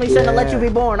shouldn't have let you be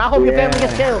born. I hope your family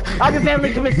gets killed. I hope your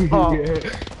family commits. Oh.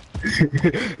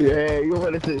 Yeah, you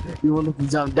wanted to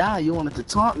jump down. You wanted to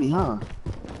taunt me, huh?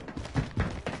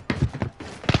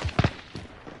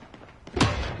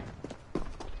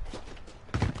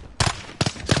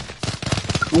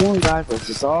 Come on, guys, let's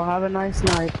just all have a nice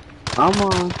night. Come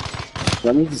on.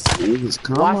 Let me just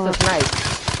come on. Watch the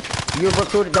snipe. You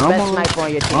recruited the best sniper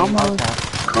on your team. Come on. Okay.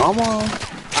 Come on.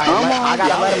 I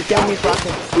gotta let him kill me so I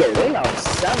can. Yeah, they are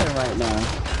 7 right now.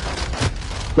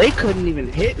 They couldn't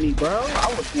even hit me, bro.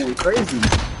 I was going crazy.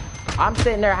 I'm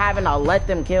sitting there having to let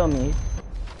them kill me.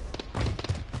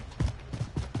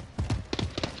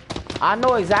 I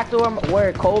know exactly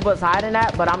where Koba's hiding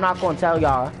at, but I'm not gonna tell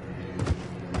y'all.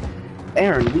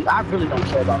 Aaron, I really don't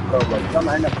care about Koba. I'm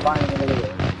gonna end up flying him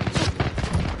anyway.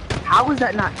 How is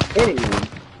that not hitting me?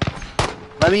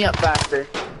 Let me up faster.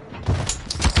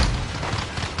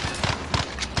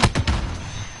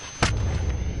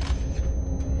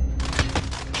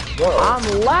 Whoa. I'm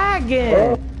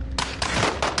lagging.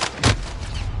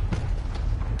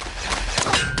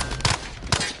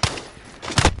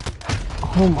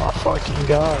 Oh my fucking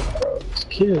god, bro. This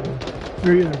kid.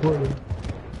 Where are you recording?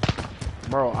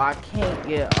 Bro, I can't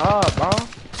get up, bro.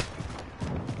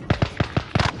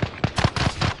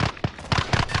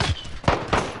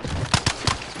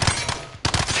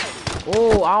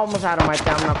 Oh, I almost had him right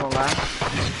there, I'm not gonna lie.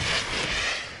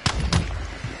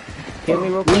 Hit me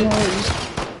real quick.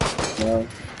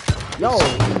 Yo,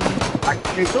 I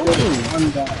can't shoot me.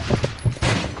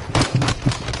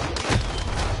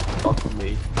 Fuck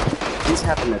me. He's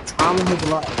having a time of his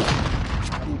life.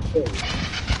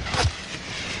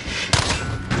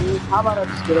 How about I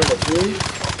just get over here?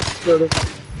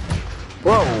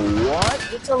 Bro, what?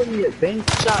 You're telling me a bank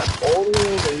shot all the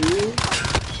way over here?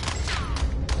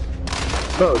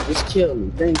 Bro, just kill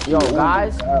me. Thank you. Yo,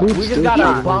 guys, we just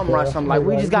gotta bum rush them. Like,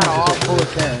 we just gotta all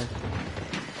push in.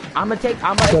 I'ma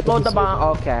explode the bomb.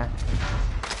 Okay.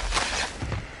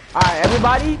 Alright,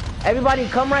 everybody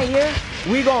come right here.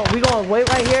 We gon' wait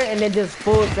right here and then just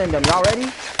full send them. Y'all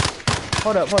ready?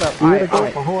 Hold up. Alright.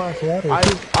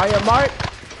 Are you marked?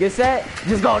 Get set.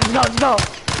 Just go.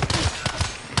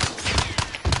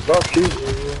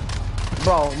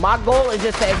 Bro, my goal is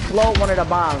just to explode one of the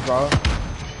bombs, bro.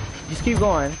 Just keep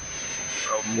going.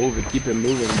 Bro, move it. Keep it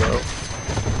moving, bro.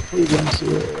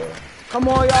 Come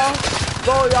on, y'all.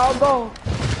 Go, y'all, go.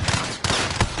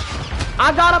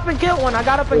 I got up and killed one.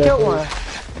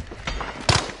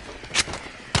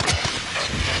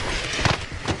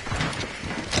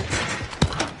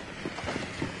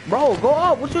 Bro, go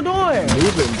up. What you doing?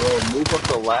 Moving, bro. Move up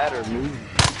the ladder. Move.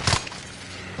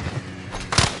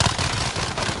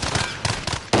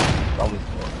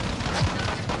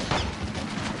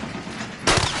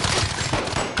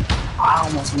 I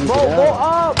almost moved Bro, it go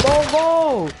up. up.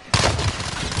 Go.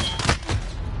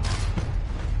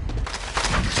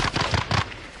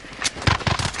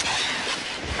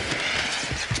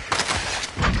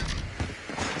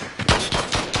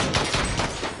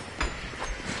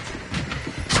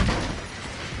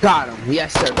 Got him.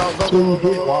 Yes, sir. Go. Push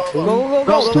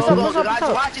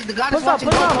up.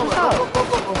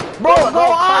 Bro,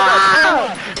 go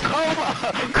up.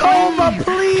 Coma,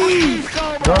 please.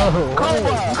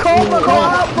 Coma, go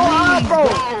up, bro.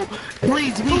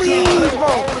 Please, bro.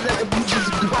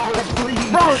 Please.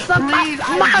 Bro, somebody,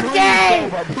 my game.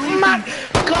 I'm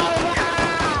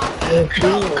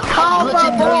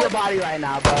glitching through your body right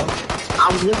now, bro.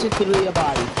 I'm glitching through your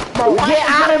body. Bro, get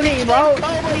out of me, bro.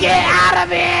 Get out of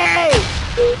me.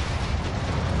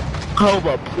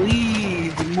 Koba,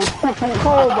 please.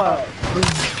 Koba.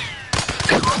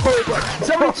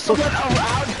 Someone split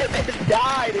around him and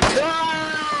died.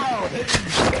 No!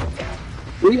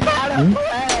 We had a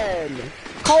plan.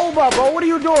 Koba, bro, what are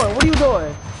you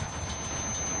doing?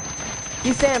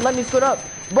 He's saying, let me split up.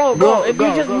 Bro, if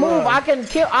you just move, I can.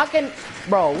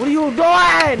 Bro, what are you doing?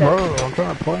 Bro, I'm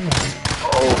trying to play.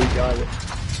 Oh, we got it.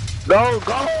 Go.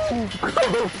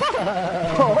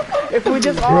 If we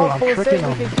just all full set, we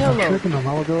can kill him. I'm tricking him.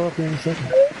 I will go up here in a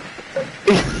second.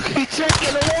 He's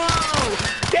tricking the wall.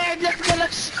 They're just gonna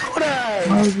shoot us.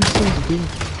 Why is this so deep?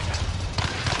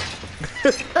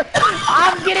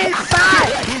 I'm getting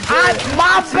inside.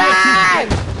 My bag.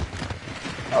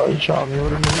 Oh, you shot me.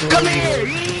 Come here.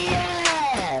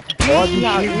 Yeah. See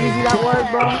how easy that was,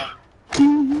 bro?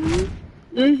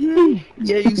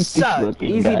 Yeah, you suck.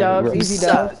 Easy dubs.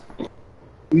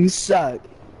 You suck.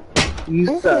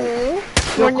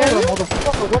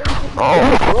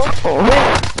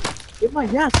 Get my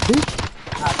ass, bitch.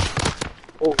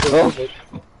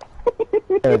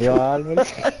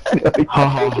 Eat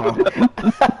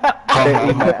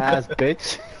my ass,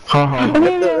 bitch.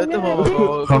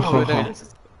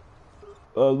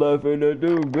 Nothing to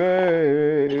do,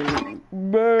 babe.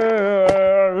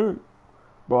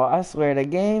 Bro, I swear the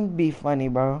game be funny,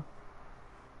 bro.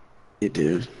 It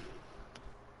did.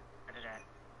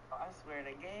 I swear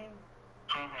the game.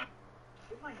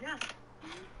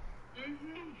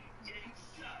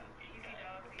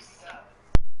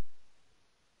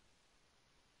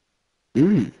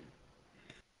 Mm.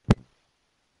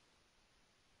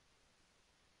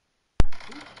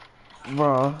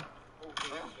 Bro.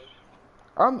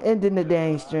 I'm ending the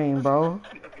dang stream, bro.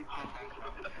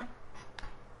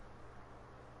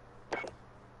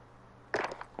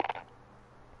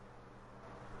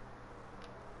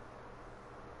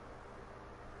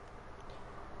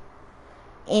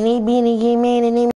 Any beanie game man, any